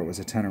right there, it was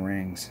a ton of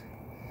rings.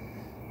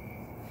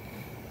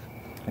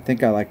 I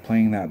think I like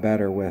playing that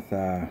better with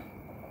that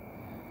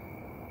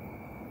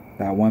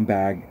one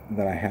bag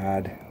that I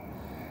had.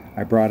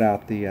 I brought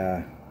out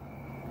the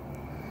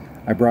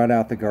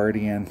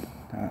Guardian,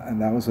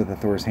 and that was with a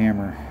Thor's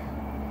hammer.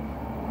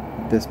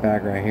 This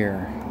bag right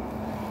here.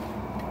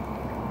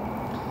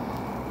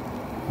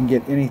 You can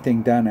get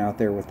anything done out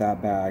there with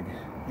that bag,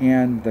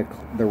 and the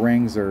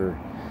rings are.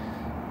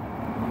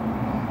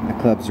 The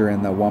clubs are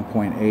in the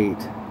 1.8,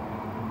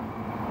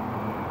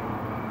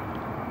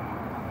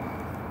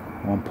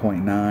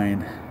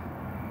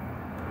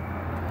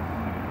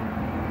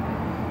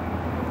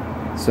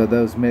 1.9. So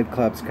those mid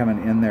clubs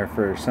coming in there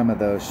for some of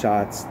those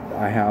shots,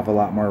 I have a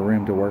lot more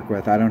room to work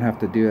with. I don't have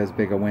to do as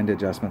big a wind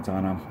adjustments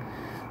on them.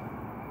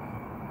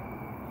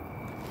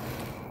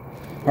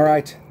 All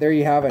right, there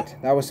you have it.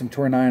 That was some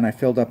Tour 9. I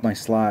filled up my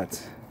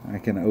slots. I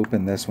can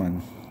open this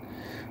one.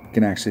 You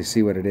can actually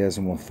see what it is,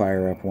 and we'll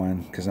fire up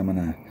one because I'm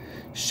gonna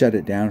shut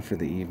it down for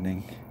the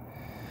evening.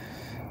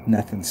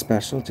 Nothing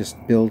special, just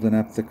building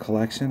up the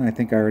collection. I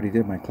think I already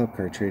did my club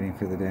card trading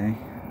for the day.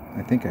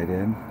 I think I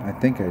did. I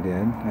think I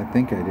did. I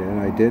think I did.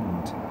 I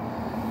didn't.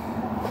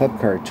 Club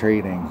card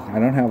trading. I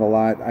don't have a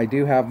lot. I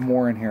do have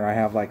more in here. I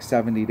have like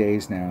 70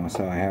 days now,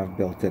 so I have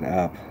built it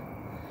up.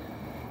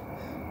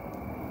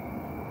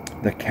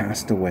 The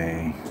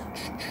Castaway.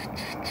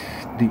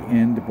 The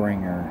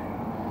Endbringer.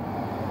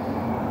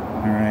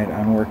 Alright,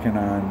 I'm working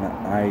on,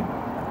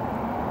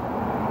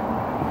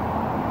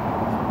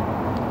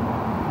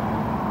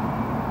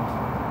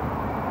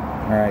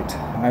 Alright,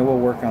 I will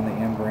work on the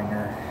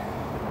Endbringer,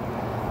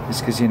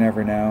 just because you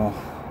never know.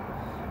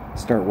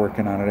 Start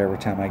working on it every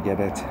time I get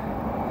it.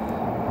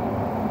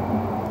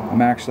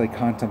 I'm actually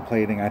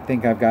contemplating, I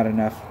think I've got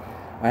enough,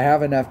 I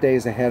have enough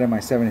days ahead of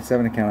my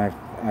 77 account.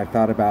 I've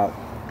thought about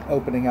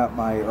opening up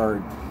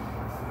or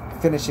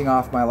finishing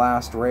off my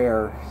last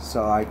rare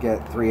so I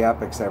get 3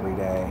 epics every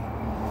day.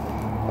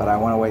 But I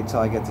want to wait until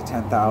I get to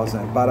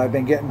 10,000. But I've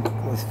been getting,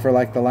 for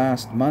like the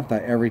last month,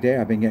 every day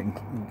I've been getting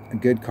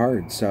good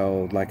cards.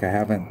 So like I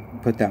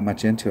haven't put that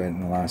much into it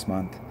in the last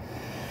month.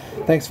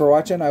 Thanks for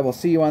watching. I will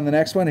see you on the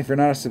next one. If you're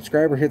not a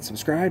subscriber, hit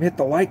subscribe, hit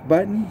the like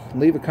button,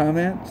 leave a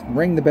comment,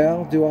 ring the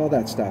bell, do all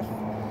that stuff.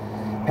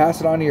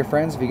 Pass it on to your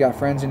friends. If you got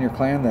friends in your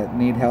clan that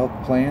need help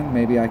playing,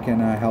 maybe I can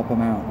help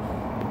them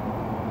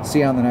out. See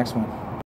you on the next one.